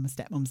when my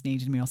stepmom's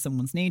needed me or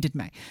someone's needed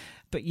me.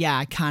 But yeah,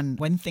 I can,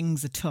 when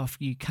things are tough,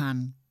 you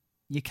can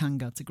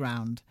go to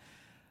ground.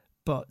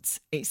 But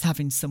it's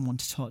having someone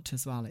to talk to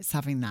as well. It's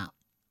having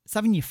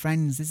your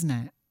friends, isn't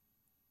it?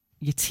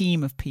 Your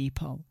team of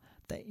people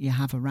that you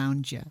have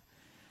around you.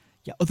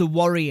 Your other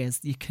warriors,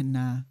 you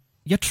can,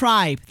 your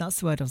tribe, that's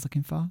the word I was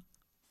looking for.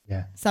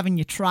 Yeah. It's having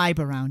your tribe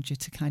around you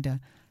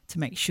to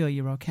make sure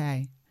you're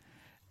okay.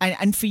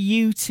 And for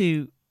you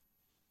to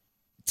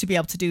be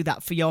able to do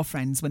that for your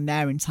friends when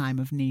they're in time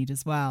of need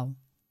as well.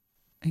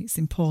 It's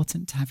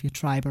important to have your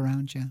tribe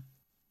around you.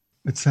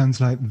 It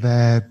sounds like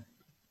they're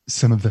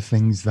some of the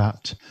things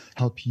that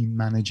help you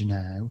manage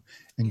now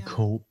and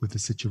cope with the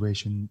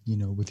situation, you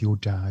know, with your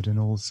dad, and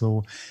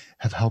also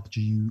have helped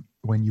you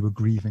when you were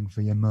grieving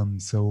for your mum.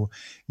 So,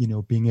 you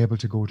know, being able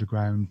to go to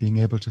ground, being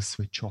able to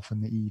switch off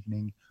in the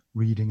evening,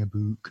 reading a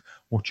book,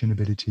 watching a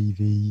bit of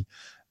TV,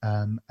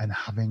 and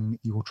having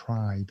your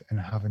tribe and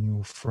having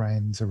your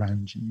friends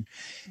around you.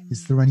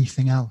 Is there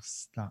anything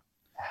else that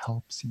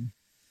helps you?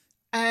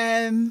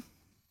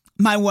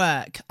 My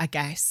work, I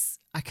guess.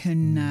 I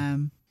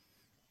can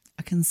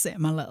sit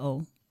in my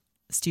little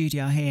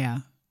studio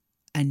here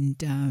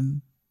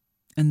and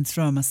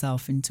throw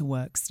myself into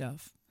work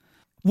stuff.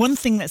 One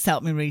thing that's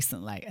helped me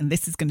recently, and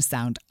this is going to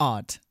sound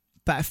odd,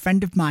 but a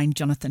friend of mine,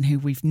 Jonathan, who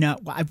we've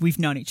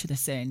known each other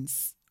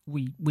since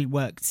we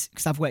worked,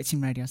 because I've worked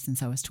in radio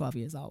since I was 12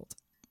 years old.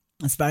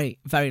 I was very,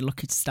 very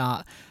lucky to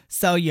start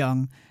so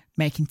young,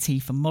 making tea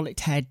for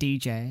mullet-haired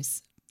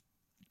DJs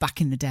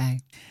back in the day.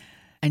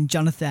 And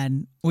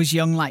Jonathan was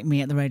young like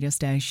me at the radio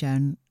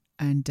station,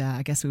 and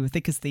I guess we were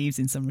thick as thieves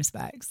in some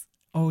respects,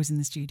 always in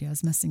the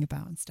studios, messing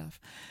about and stuff.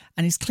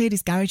 And he's cleared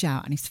his garage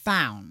out and he's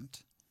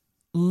found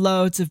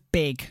loads of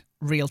big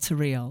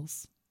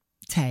reel-to-reels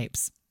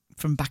tapes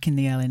from back in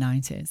the early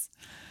 90s.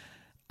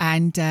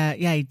 And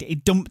he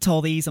dumped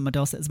all these on my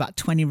doorstep. There's about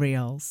 20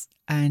 reels.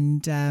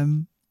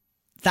 And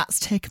that's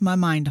taken my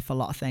mind off a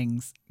lot of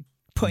things.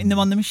 Putting them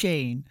on the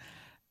machine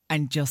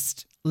and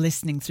just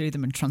listening through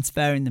them and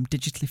transferring them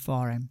digitally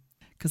for him.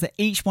 Because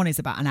each one is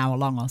about an hour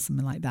long or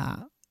something like that.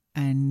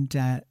 And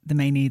they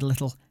may need a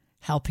little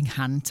helping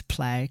hand to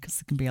play because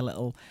they can be a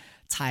little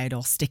tired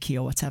or sticky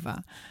or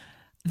whatever.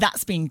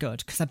 That's been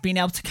good because I've been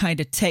able to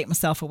kind of take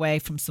myself away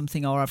from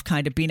something, or I've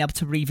kind of been able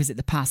to revisit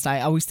the past.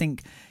 I always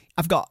think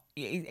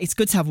it's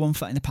good to have one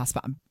foot in the past,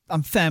 but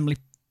I'm firmly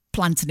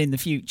planted in the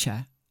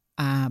future.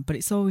 But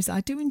it's always,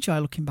 I do enjoy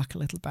looking back a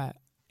little bit.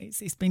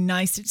 It's been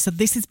nice. So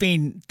it's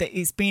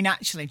been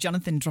actually,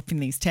 Jonathan dropping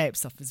these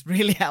tapes off has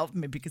really helped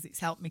me, because it's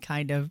helped me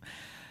kind of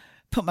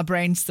put my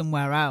brain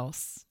somewhere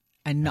else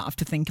and not have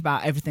to think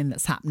about everything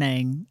that's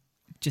happening.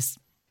 Just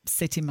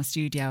sit in my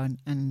studio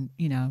and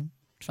you know,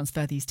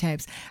 transfer these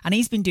tapes. And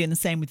he's been doing the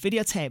same with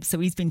videotapes. So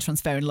he's been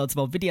transferring loads of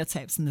old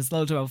videotapes, and there's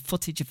loads of old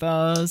footage of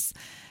those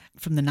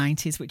from the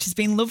 90s, which has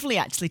been lovely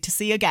actually to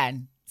see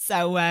again.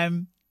 So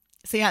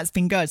yeah, it's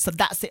been good. So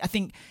that's it. I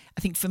think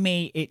for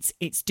me,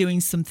 it's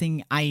doing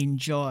something I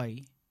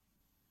enjoy,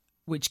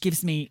 which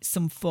gives me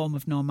some form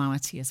of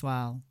normality as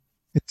well.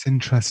 It's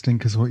interesting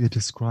because what you're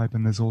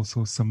describing, there's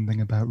also something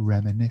about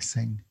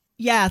reminiscing.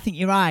 Yeah, I think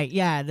you're right.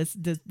 Yeah,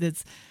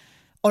 there's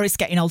or it's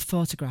getting old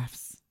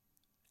photographs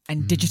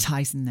and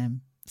digitizing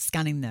them,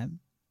 scanning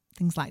them,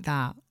 things like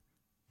that.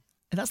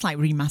 And that's like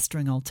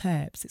remastering old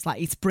tapes. It's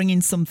like it's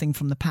bringing something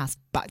from the past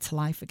back to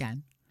life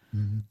again.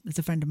 Mm-hmm. There's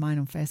a friend of mine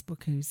on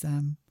Facebook who's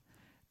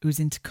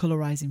into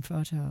colorizing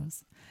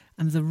photos,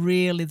 and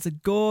there's a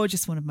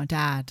gorgeous one of my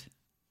dad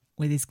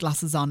with his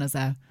glasses on as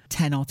a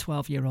 10 or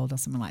 12-year-old or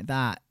something like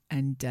that.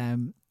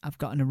 And I've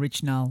got an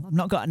original. I've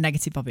not got a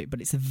negative of it, but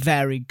it's a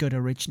very good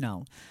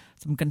original.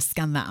 So I'm going to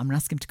scan that. I'm going to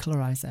ask him to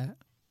colorize it,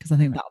 because I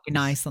think that would be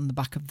nice on the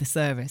back of the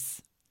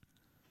service.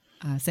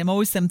 So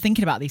I'm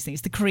thinking about these things.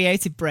 It's the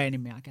creative brain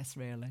in me, I guess,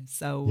 really.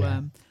 So,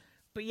 yeah.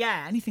 But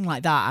yeah, anything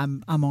like that,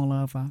 I'm all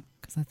over,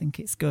 because I think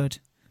it's good.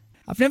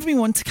 I've never been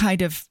one to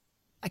kind of,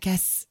 I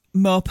guess,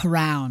 mope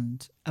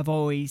around. I've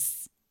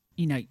always,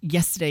 you know,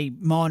 yesterday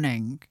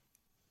morning,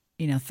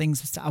 you know,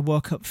 I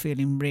woke up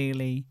feeling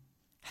really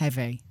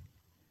heavy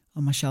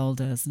on my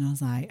shoulders, and I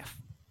was like,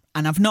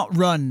 and I've not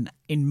run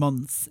in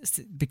months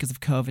because of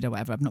COVID or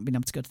whatever. I've not been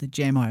able to go to the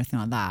gym or anything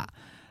like that.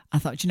 I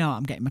thought, you know what,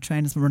 I'm getting my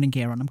trainers, my running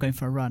gear on, I'm going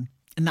for a run.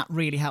 And that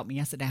really helped me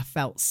yesterday. I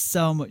felt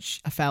so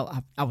much,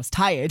 I was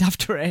tired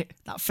after it.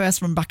 That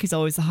first run back is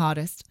always the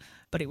hardest,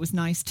 but it was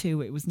nice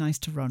too. It was nice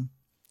to run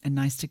and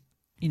nice to,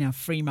 you know,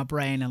 free my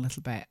brain a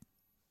little bit.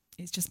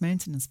 It's just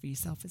maintenance for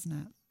yourself, isn't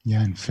it?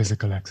 Yeah, and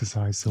physical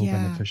exercise, so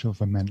beneficial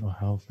for mental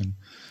health and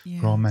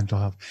for our mental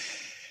health.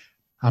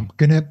 I'm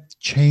going to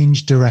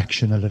change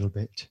direction a little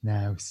bit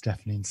now,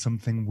 Stephanie, and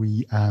something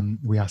we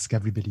ask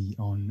everybody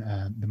on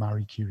the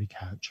Marie Curie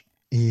Couch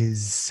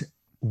is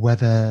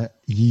whether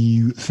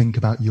you think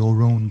about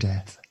your own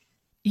death.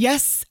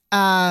 Yes,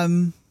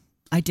 I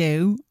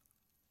do.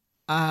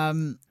 I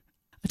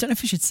don't know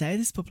if I should say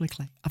this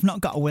publicly. I've not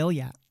got a will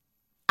yet.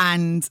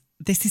 And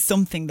this is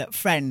something that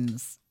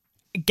friends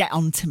get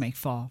onto me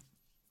for.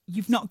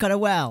 You've not got a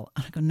will?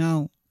 And I go,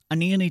 no, I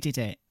nearly did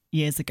it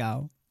years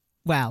ago.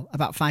 Well,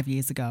 about 5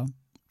 years ago.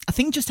 I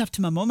think just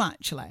after my mum,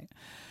 actually.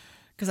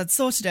 Because I'd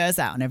sorted hers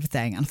out and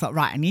everything. And I thought,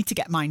 right, I need to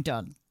get mine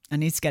done. I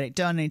need to get it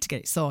done. I need to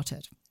get it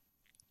sorted.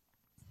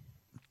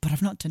 But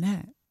I've not done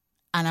it.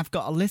 And I've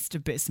got a list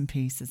of bits and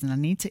pieces. And I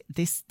need to,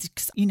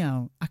 you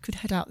know, I could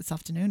head out this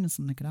afternoon and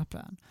something could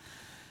happen.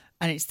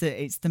 And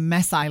it's the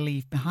mess I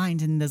leave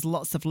behind, and there's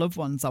lots of loved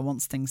ones I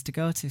want things to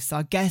go to. So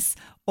I guess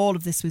all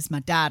of this with my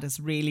dad has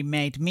really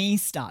made me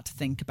start to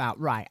think about,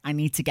 right, I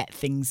need to get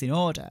things in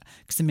order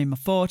because I'm in my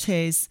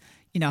 40s.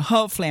 You know,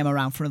 hopefully I'm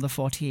around for another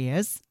 40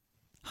 years.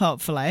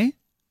 Hopefully.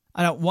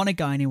 I don't want to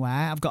go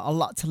anywhere. I've got a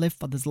lot to live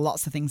for. There's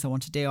lots of things I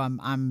want to do.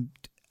 I'm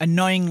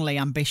annoyingly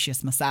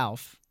ambitious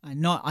myself. I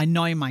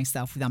annoy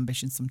myself with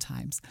ambition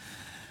sometimes.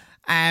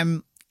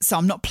 So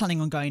I'm not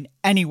planning on going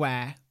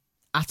anywhere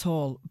at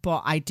all.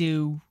 But I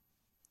do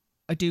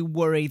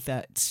worry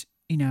that,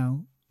 you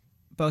know,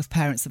 both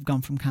parents have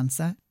gone from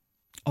cancer,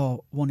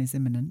 or one is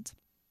imminent.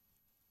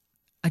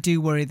 I do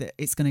worry that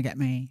it's going to get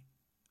me.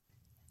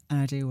 And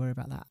I do worry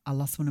about that. I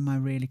lost one of my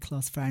really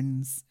close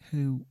friends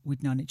who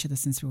we'd known each other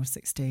since we were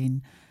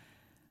 16.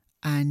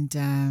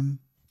 And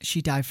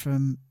she died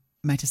from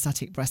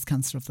metastatic breast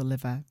cancer of the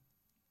liver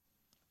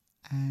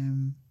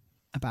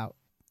about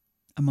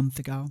a month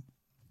ago.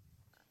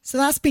 So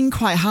that's been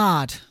quite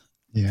hard,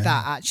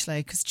 that actually,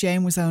 because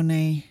Jane was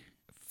only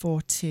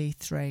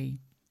 43,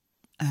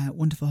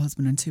 wonderful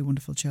husband and 2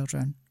 wonderful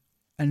children.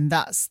 And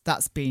that's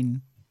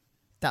been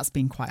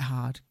quite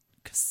hard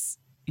because,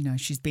 you know,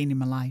 she's been in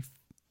my life,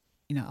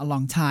 you know, a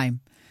long time.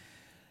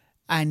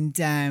 And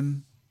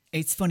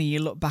it's funny, you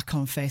look back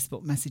on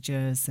Facebook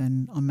messages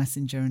and on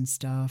Messenger and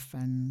stuff,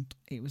 and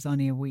it was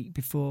only a week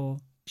before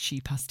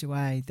she passed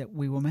away that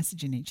we were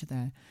messaging each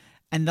other.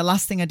 And the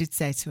last thing I did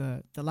say to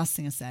her, the last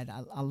thing I said,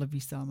 I love you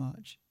so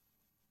much.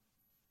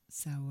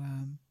 So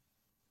I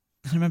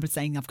remember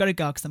saying, I've got to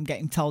go because I'm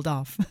getting told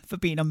off for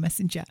being on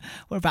Messenger.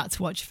 We're about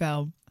to watch a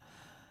film.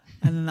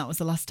 And then that was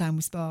the last time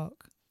we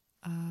spoke.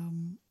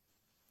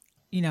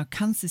 You know,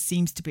 cancer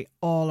seems to be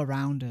all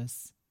around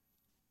us.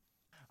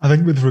 I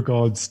think with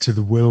regards to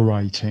the will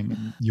writing,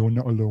 you're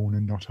not alone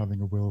in not having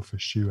a will for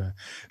sure.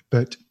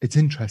 But it's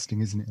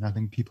interesting, isn't it? And I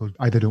think people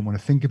either don't want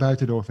to think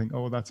about it or think,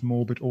 oh, that's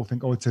morbid, or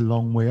think, oh, it's a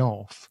long way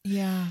off.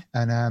 Yeah.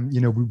 And, you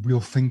know,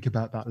 we'll think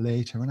about that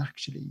later. And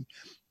actually,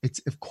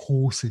 of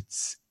course,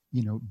 it's,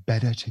 you know,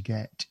 better to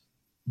get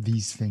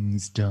these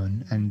things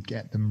done and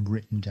get them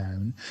written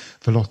down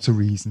for lots of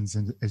reasons.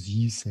 And as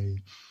you say,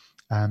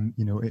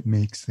 you know, it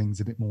makes things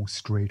a bit more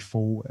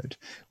straightforward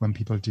when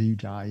people do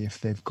die,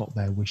 if they've got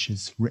their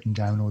wishes written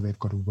down or they've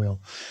got a will.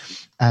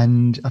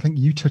 And I think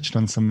you touched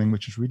on something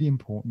which is really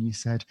important. You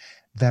said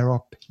there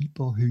are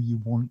people who you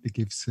want to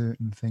give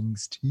certain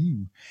things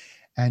to,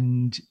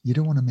 and you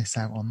don't want to miss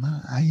out on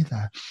that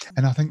either.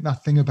 And I think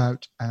that thing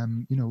about,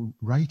 you know,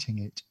 writing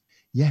it,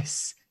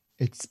 yes,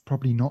 it's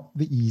probably not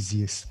the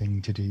easiest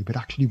thing to do, but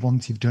actually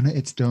once you've done it,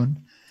 it's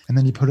done. And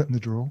then you put it in the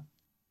drawer.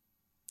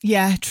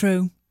 Yeah,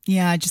 true.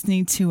 Yeah, I just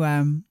need to,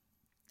 I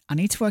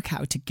need to work out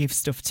how to give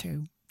stuff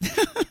to.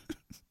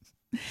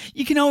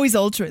 You can always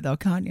alter it though,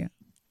 can't you?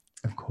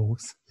 Of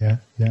course. Yeah.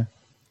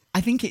 I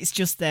think it's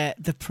just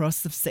the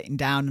process of sitting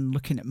down and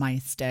looking at my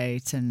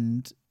estate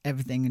and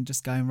everything and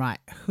just going, right,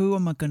 who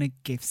am I going to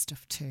give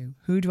stuff to?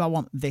 Who do I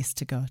want this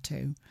to go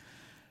to?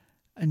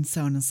 And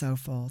so on and so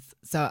forth.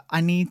 So I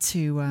need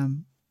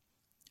to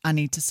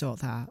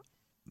sort that out.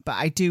 But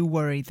I do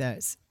worry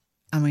that,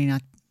 I mean, I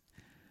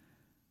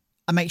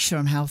make sure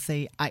I'm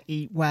healthy. I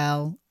eat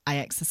well. I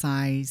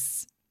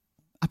exercise.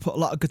 I put a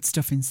lot of good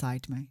stuff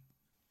inside me.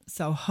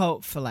 So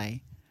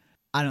hopefully,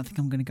 I don't think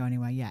I'm going to go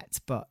anywhere yet.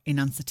 But in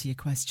answer to your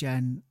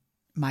question,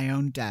 my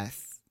own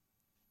death,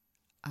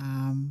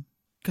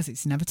 because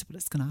it's inevitable,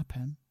 it's going to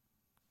happen.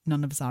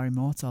 None of us are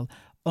immortal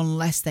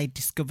unless they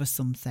discover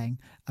something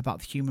about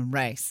the human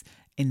race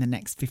in the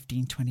next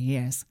 15, 20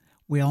 years.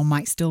 We all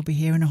might still be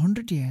here in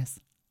 100 years.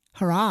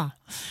 Hurrah.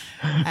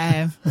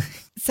 But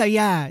it's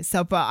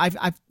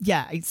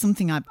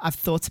something I've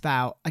thought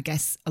about, I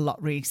guess, a lot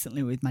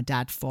recently with my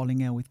dad falling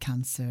ill with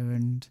cancer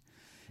and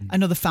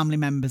other family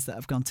members that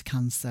have gone to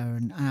cancer.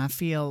 And I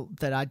feel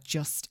that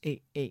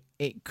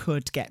it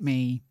could get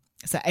me.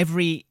 So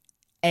every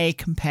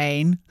ache and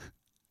pain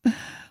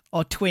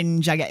or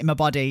twinge I get in my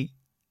body,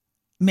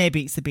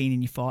 maybe it's the being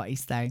in your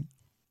 40s thing.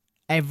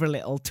 Every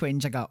little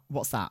twinge I go,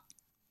 what's that?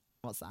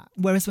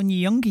 Whereas when you're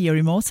younger, you're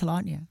immortal,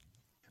 aren't you?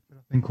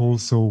 I think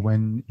also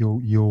when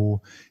you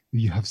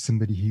have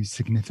somebody who's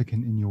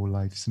significant in your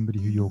life, somebody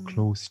who you're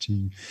close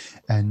to,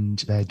 and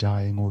they're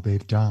dying or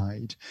they've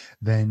died,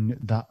 then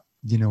that,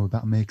 you know,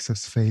 that makes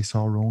us face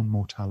our own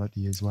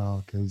mortality as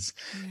well, because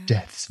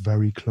death's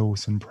very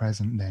close and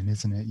present then,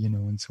 isn't it? You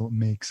know, and so it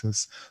makes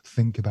us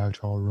think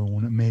about our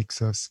own. It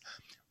makes us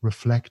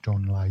reflect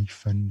on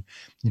life. And,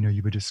 you know,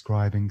 you were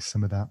describing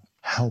some of that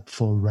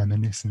helpful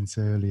reminiscence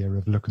earlier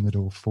of looking at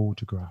old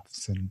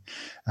photographs, and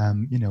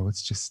you know,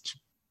 it's just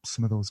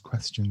some of those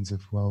questions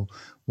of, well,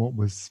 what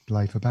was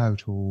life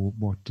about, or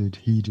what did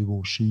he do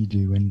or she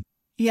do? And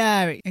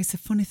yeah, it's a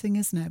funny thing,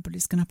 isn't it? But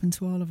it's going to happen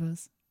to all of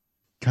us.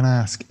 Can I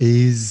ask,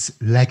 is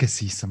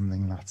legacy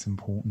something that's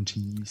important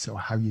to you? So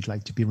how you'd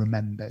like to be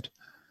remembered?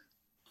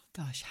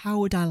 Gosh, how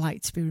would I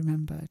like to be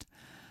remembered?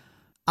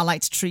 I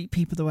like to treat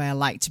people the way I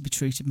like to be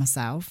treated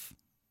myself.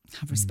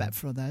 Have respect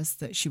for others,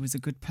 that she was a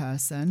good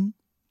person.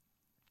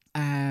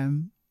 I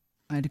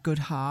had a good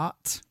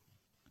heart.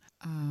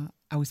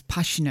 I was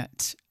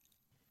passionate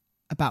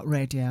about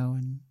radio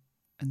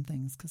and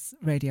things, because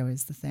radio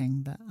is the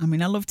thing that, I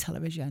mean, I love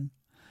television.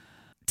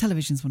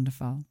 Television's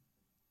wonderful,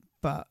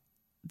 but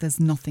there's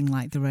nothing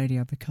like the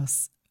radio,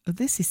 because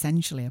this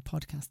essentially a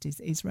podcast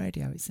is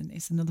radio.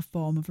 It's another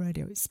form of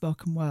radio. It's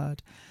spoken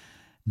word,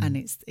 and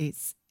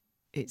it's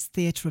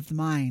theatre of the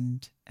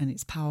mind, and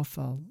it's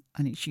powerful,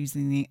 and it's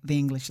using the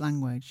English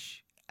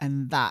language,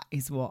 and that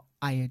is what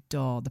I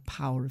adore, the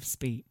power of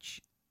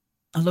speech.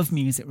 I love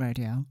music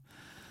radio,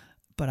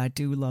 but I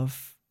do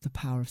love the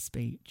power of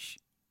speech.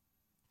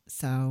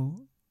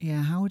 So,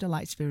 yeah, how would I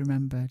like to be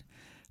remembered?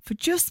 For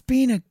just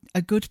being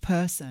a good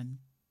person.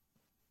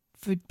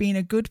 For being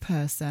a good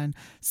person,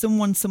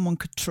 someone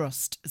could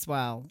trust as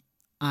well.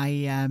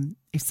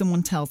 If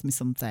someone tells me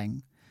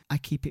something, I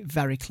keep it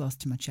very close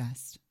to my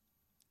chest.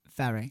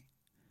 Very.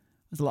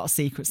 There's a lot of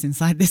secrets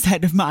inside this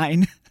head of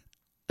mine.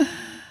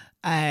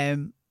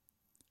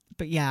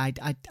 But yeah,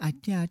 I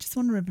just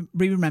want to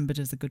be remembered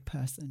as a good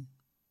person.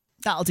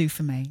 That'll do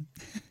for me.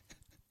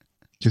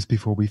 Just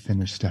before we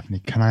finish,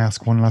 Stephanie, can I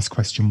ask one last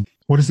question?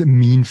 What does it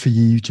mean for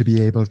you to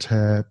be able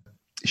to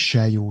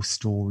share your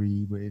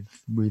story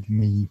with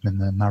me and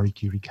the Marie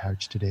Curie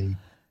Couch today?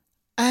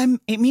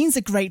 It means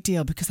a great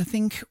deal, because I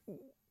think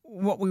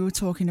what we were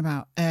talking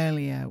about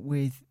earlier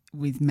with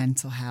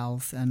mental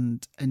health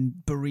and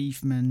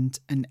bereavement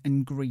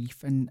and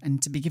grief,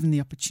 and to be given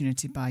the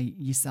opportunity by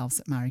yourselves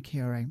at Marie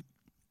Curie,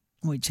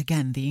 which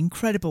again, the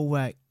incredible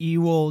work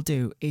you all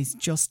do is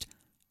just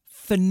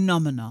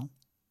phenomenal.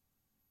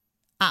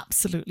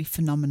 Absolutely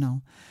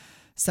phenomenal.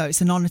 So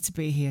it's an honour to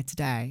be here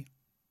today.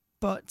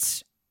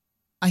 But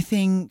I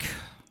think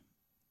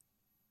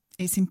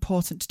it's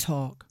important to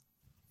talk.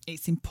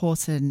 It's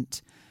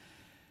important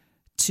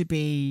to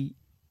be,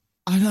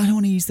 I don't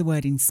want to use the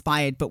word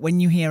inspired, but when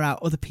you hear how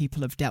other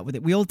people have dealt with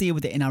it, we all deal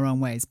with it in our own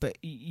ways, but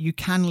you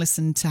can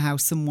listen to how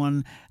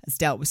someone has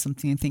dealt with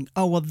something and think,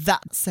 oh, well,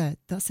 that's a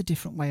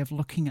different way of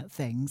looking at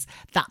things.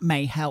 That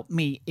may help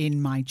me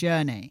in my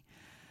journey.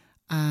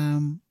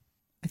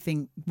 I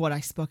think what I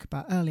spoke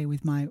about earlier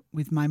with my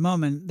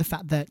mum, and the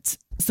fact that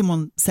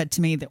someone said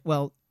to me that,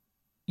 well,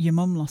 your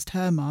mum lost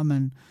her mum,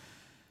 and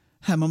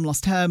her mum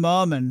lost her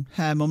mum, and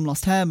her mum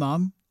lost her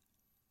mum.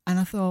 And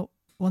I thought,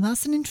 well,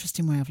 that's an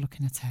interesting way of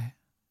looking at it.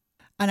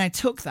 And I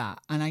took that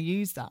and I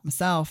used that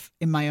myself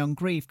in my own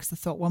grief, because I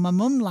thought, well, my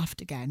mum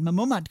laughed again. My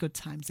mum had good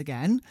times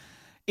again.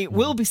 It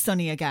will be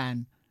sunny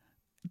again.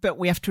 But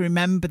we have to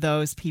remember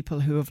those people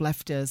who have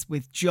left us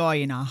with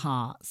joy in our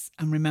hearts,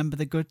 and remember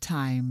the good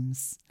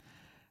times.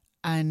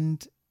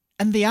 And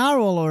they are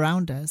all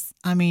around us.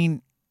 I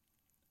mean,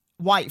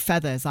 white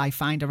feathers I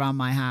find around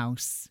my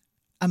house.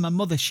 And my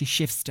mother, she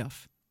shifts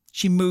stuff.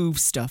 She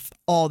moves stuff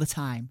all the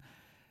time.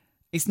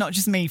 It's not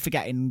just me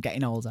forgetting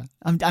getting older.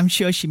 I'm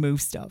sure she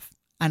moves stuff.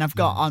 And I've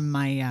got on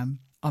my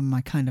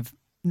kind of,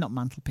 not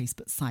mantelpiece,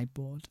 but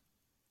sideboard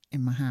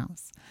in my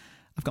house,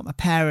 I've got my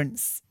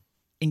parents'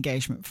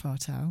 engagement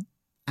photo.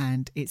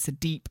 And it's a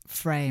deep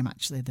frame,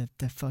 actually,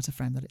 the photo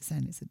frame that it's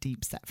in. It's a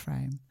deep set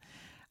frame.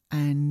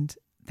 And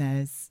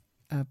there's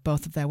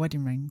both of their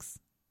wedding rings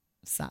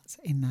sat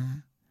in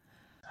there.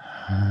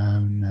 How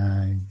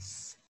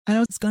nice. And I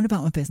was going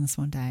about my business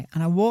one day,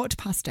 and I walked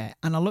past it,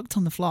 and I looked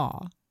on the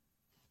floor,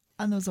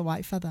 and there was a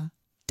white feather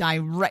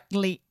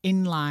directly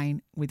in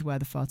line with where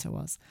the photo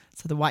was.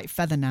 So the white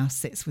feather now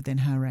sits within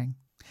her ring.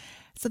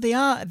 So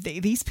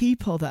these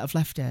people that have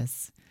left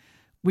us,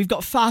 we've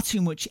got far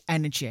too much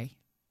energy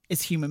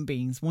as human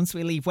beings. Once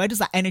we leave, where does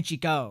that energy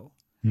go?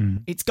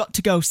 It's got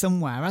to go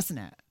somewhere, hasn't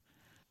it?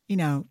 You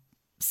know,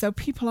 so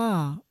people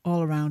are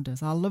all around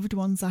us. Our loved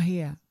ones are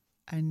here,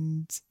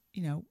 and,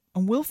 you know,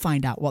 and we'll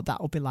find out what that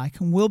will be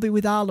like, and we'll be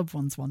with our loved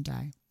ones one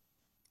day.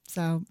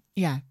 So,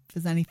 yeah, if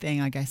there's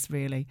anything, I guess,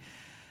 really,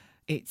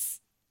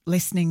 it's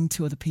listening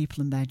to other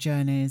people and their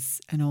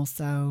journeys, and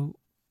also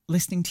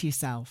listening to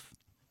yourself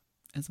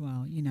as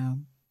well, you know,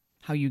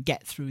 how you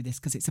get through this,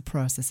 because it's a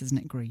process, isn't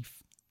it,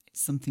 grief?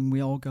 It's something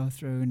we all go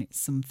through, and it's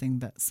something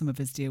that some of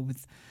us deal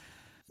with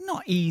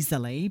not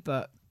easily,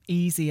 but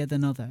easier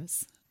than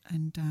others.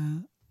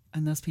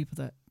 And those people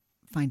that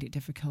find it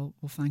difficult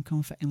will find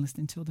comfort in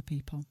listening to other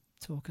people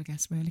talk, I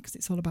guess, really, because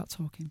it's all about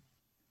talking.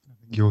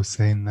 You're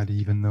saying that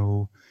even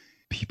though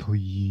people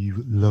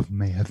you love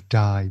may have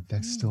died,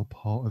 they're still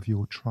part of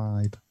your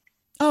tribe.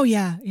 Oh,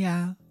 yeah.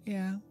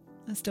 They're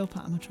still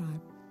part of my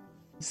tribe.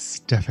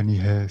 Stephanie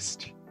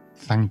Hurst,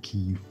 thank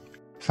you.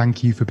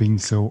 Thank you for being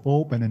so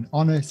open and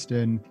honest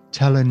and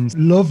telling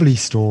lovely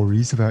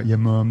stories about your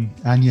mum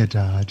and your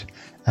dad.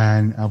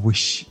 And I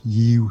wish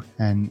you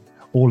and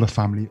all the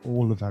family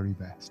all the very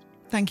best.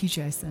 Thank you,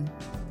 Jason.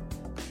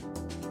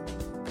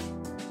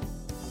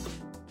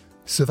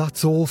 So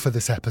that's all for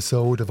this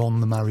episode of On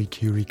the Marie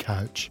Curie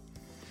Couch.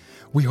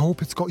 We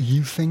hope it's got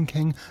you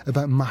thinking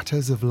about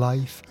matters of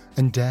life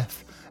and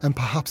death, and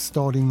perhaps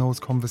starting those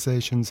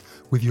conversations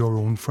with your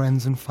own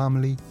friends and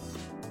family.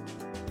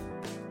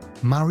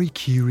 Marie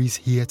Curie's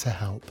here to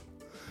help.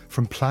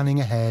 from planning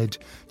ahead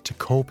to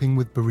coping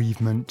with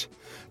bereavement.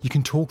 You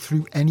can talk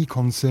through any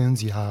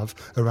concerns you have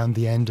around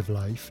the end of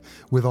life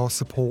with our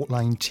support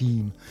line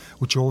team,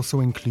 which also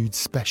includes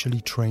specially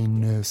trained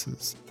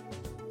nurses.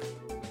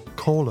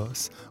 Call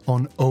us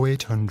on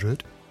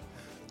 0800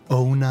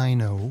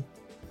 090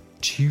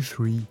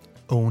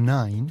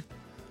 2309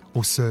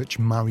 or search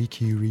Marie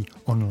Curie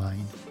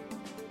online.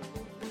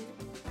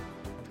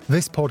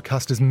 This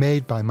podcast is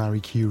made by Marie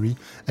Curie,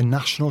 a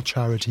national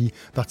charity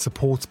that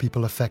supports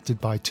people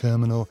affected by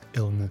terminal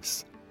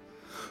illness.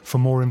 For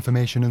more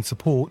information and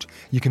support,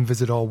 you can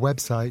visit our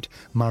website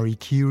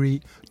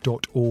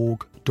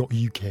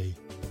mariecurie.org.uk.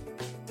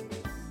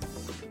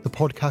 The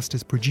podcast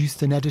is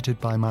produced and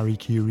edited by Marie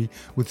Curie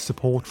with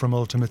support from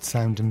Ultimate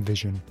Sound and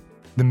Vision.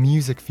 The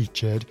music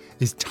featured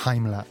is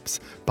Time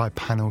Lapse by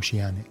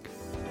Panoceanic.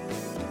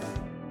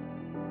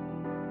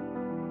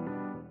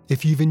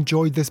 If you've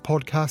enjoyed this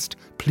podcast,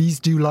 please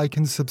do like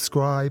and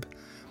subscribe.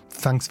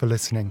 Thanks for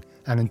listening,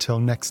 and until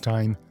next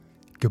time,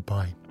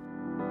 goodbye.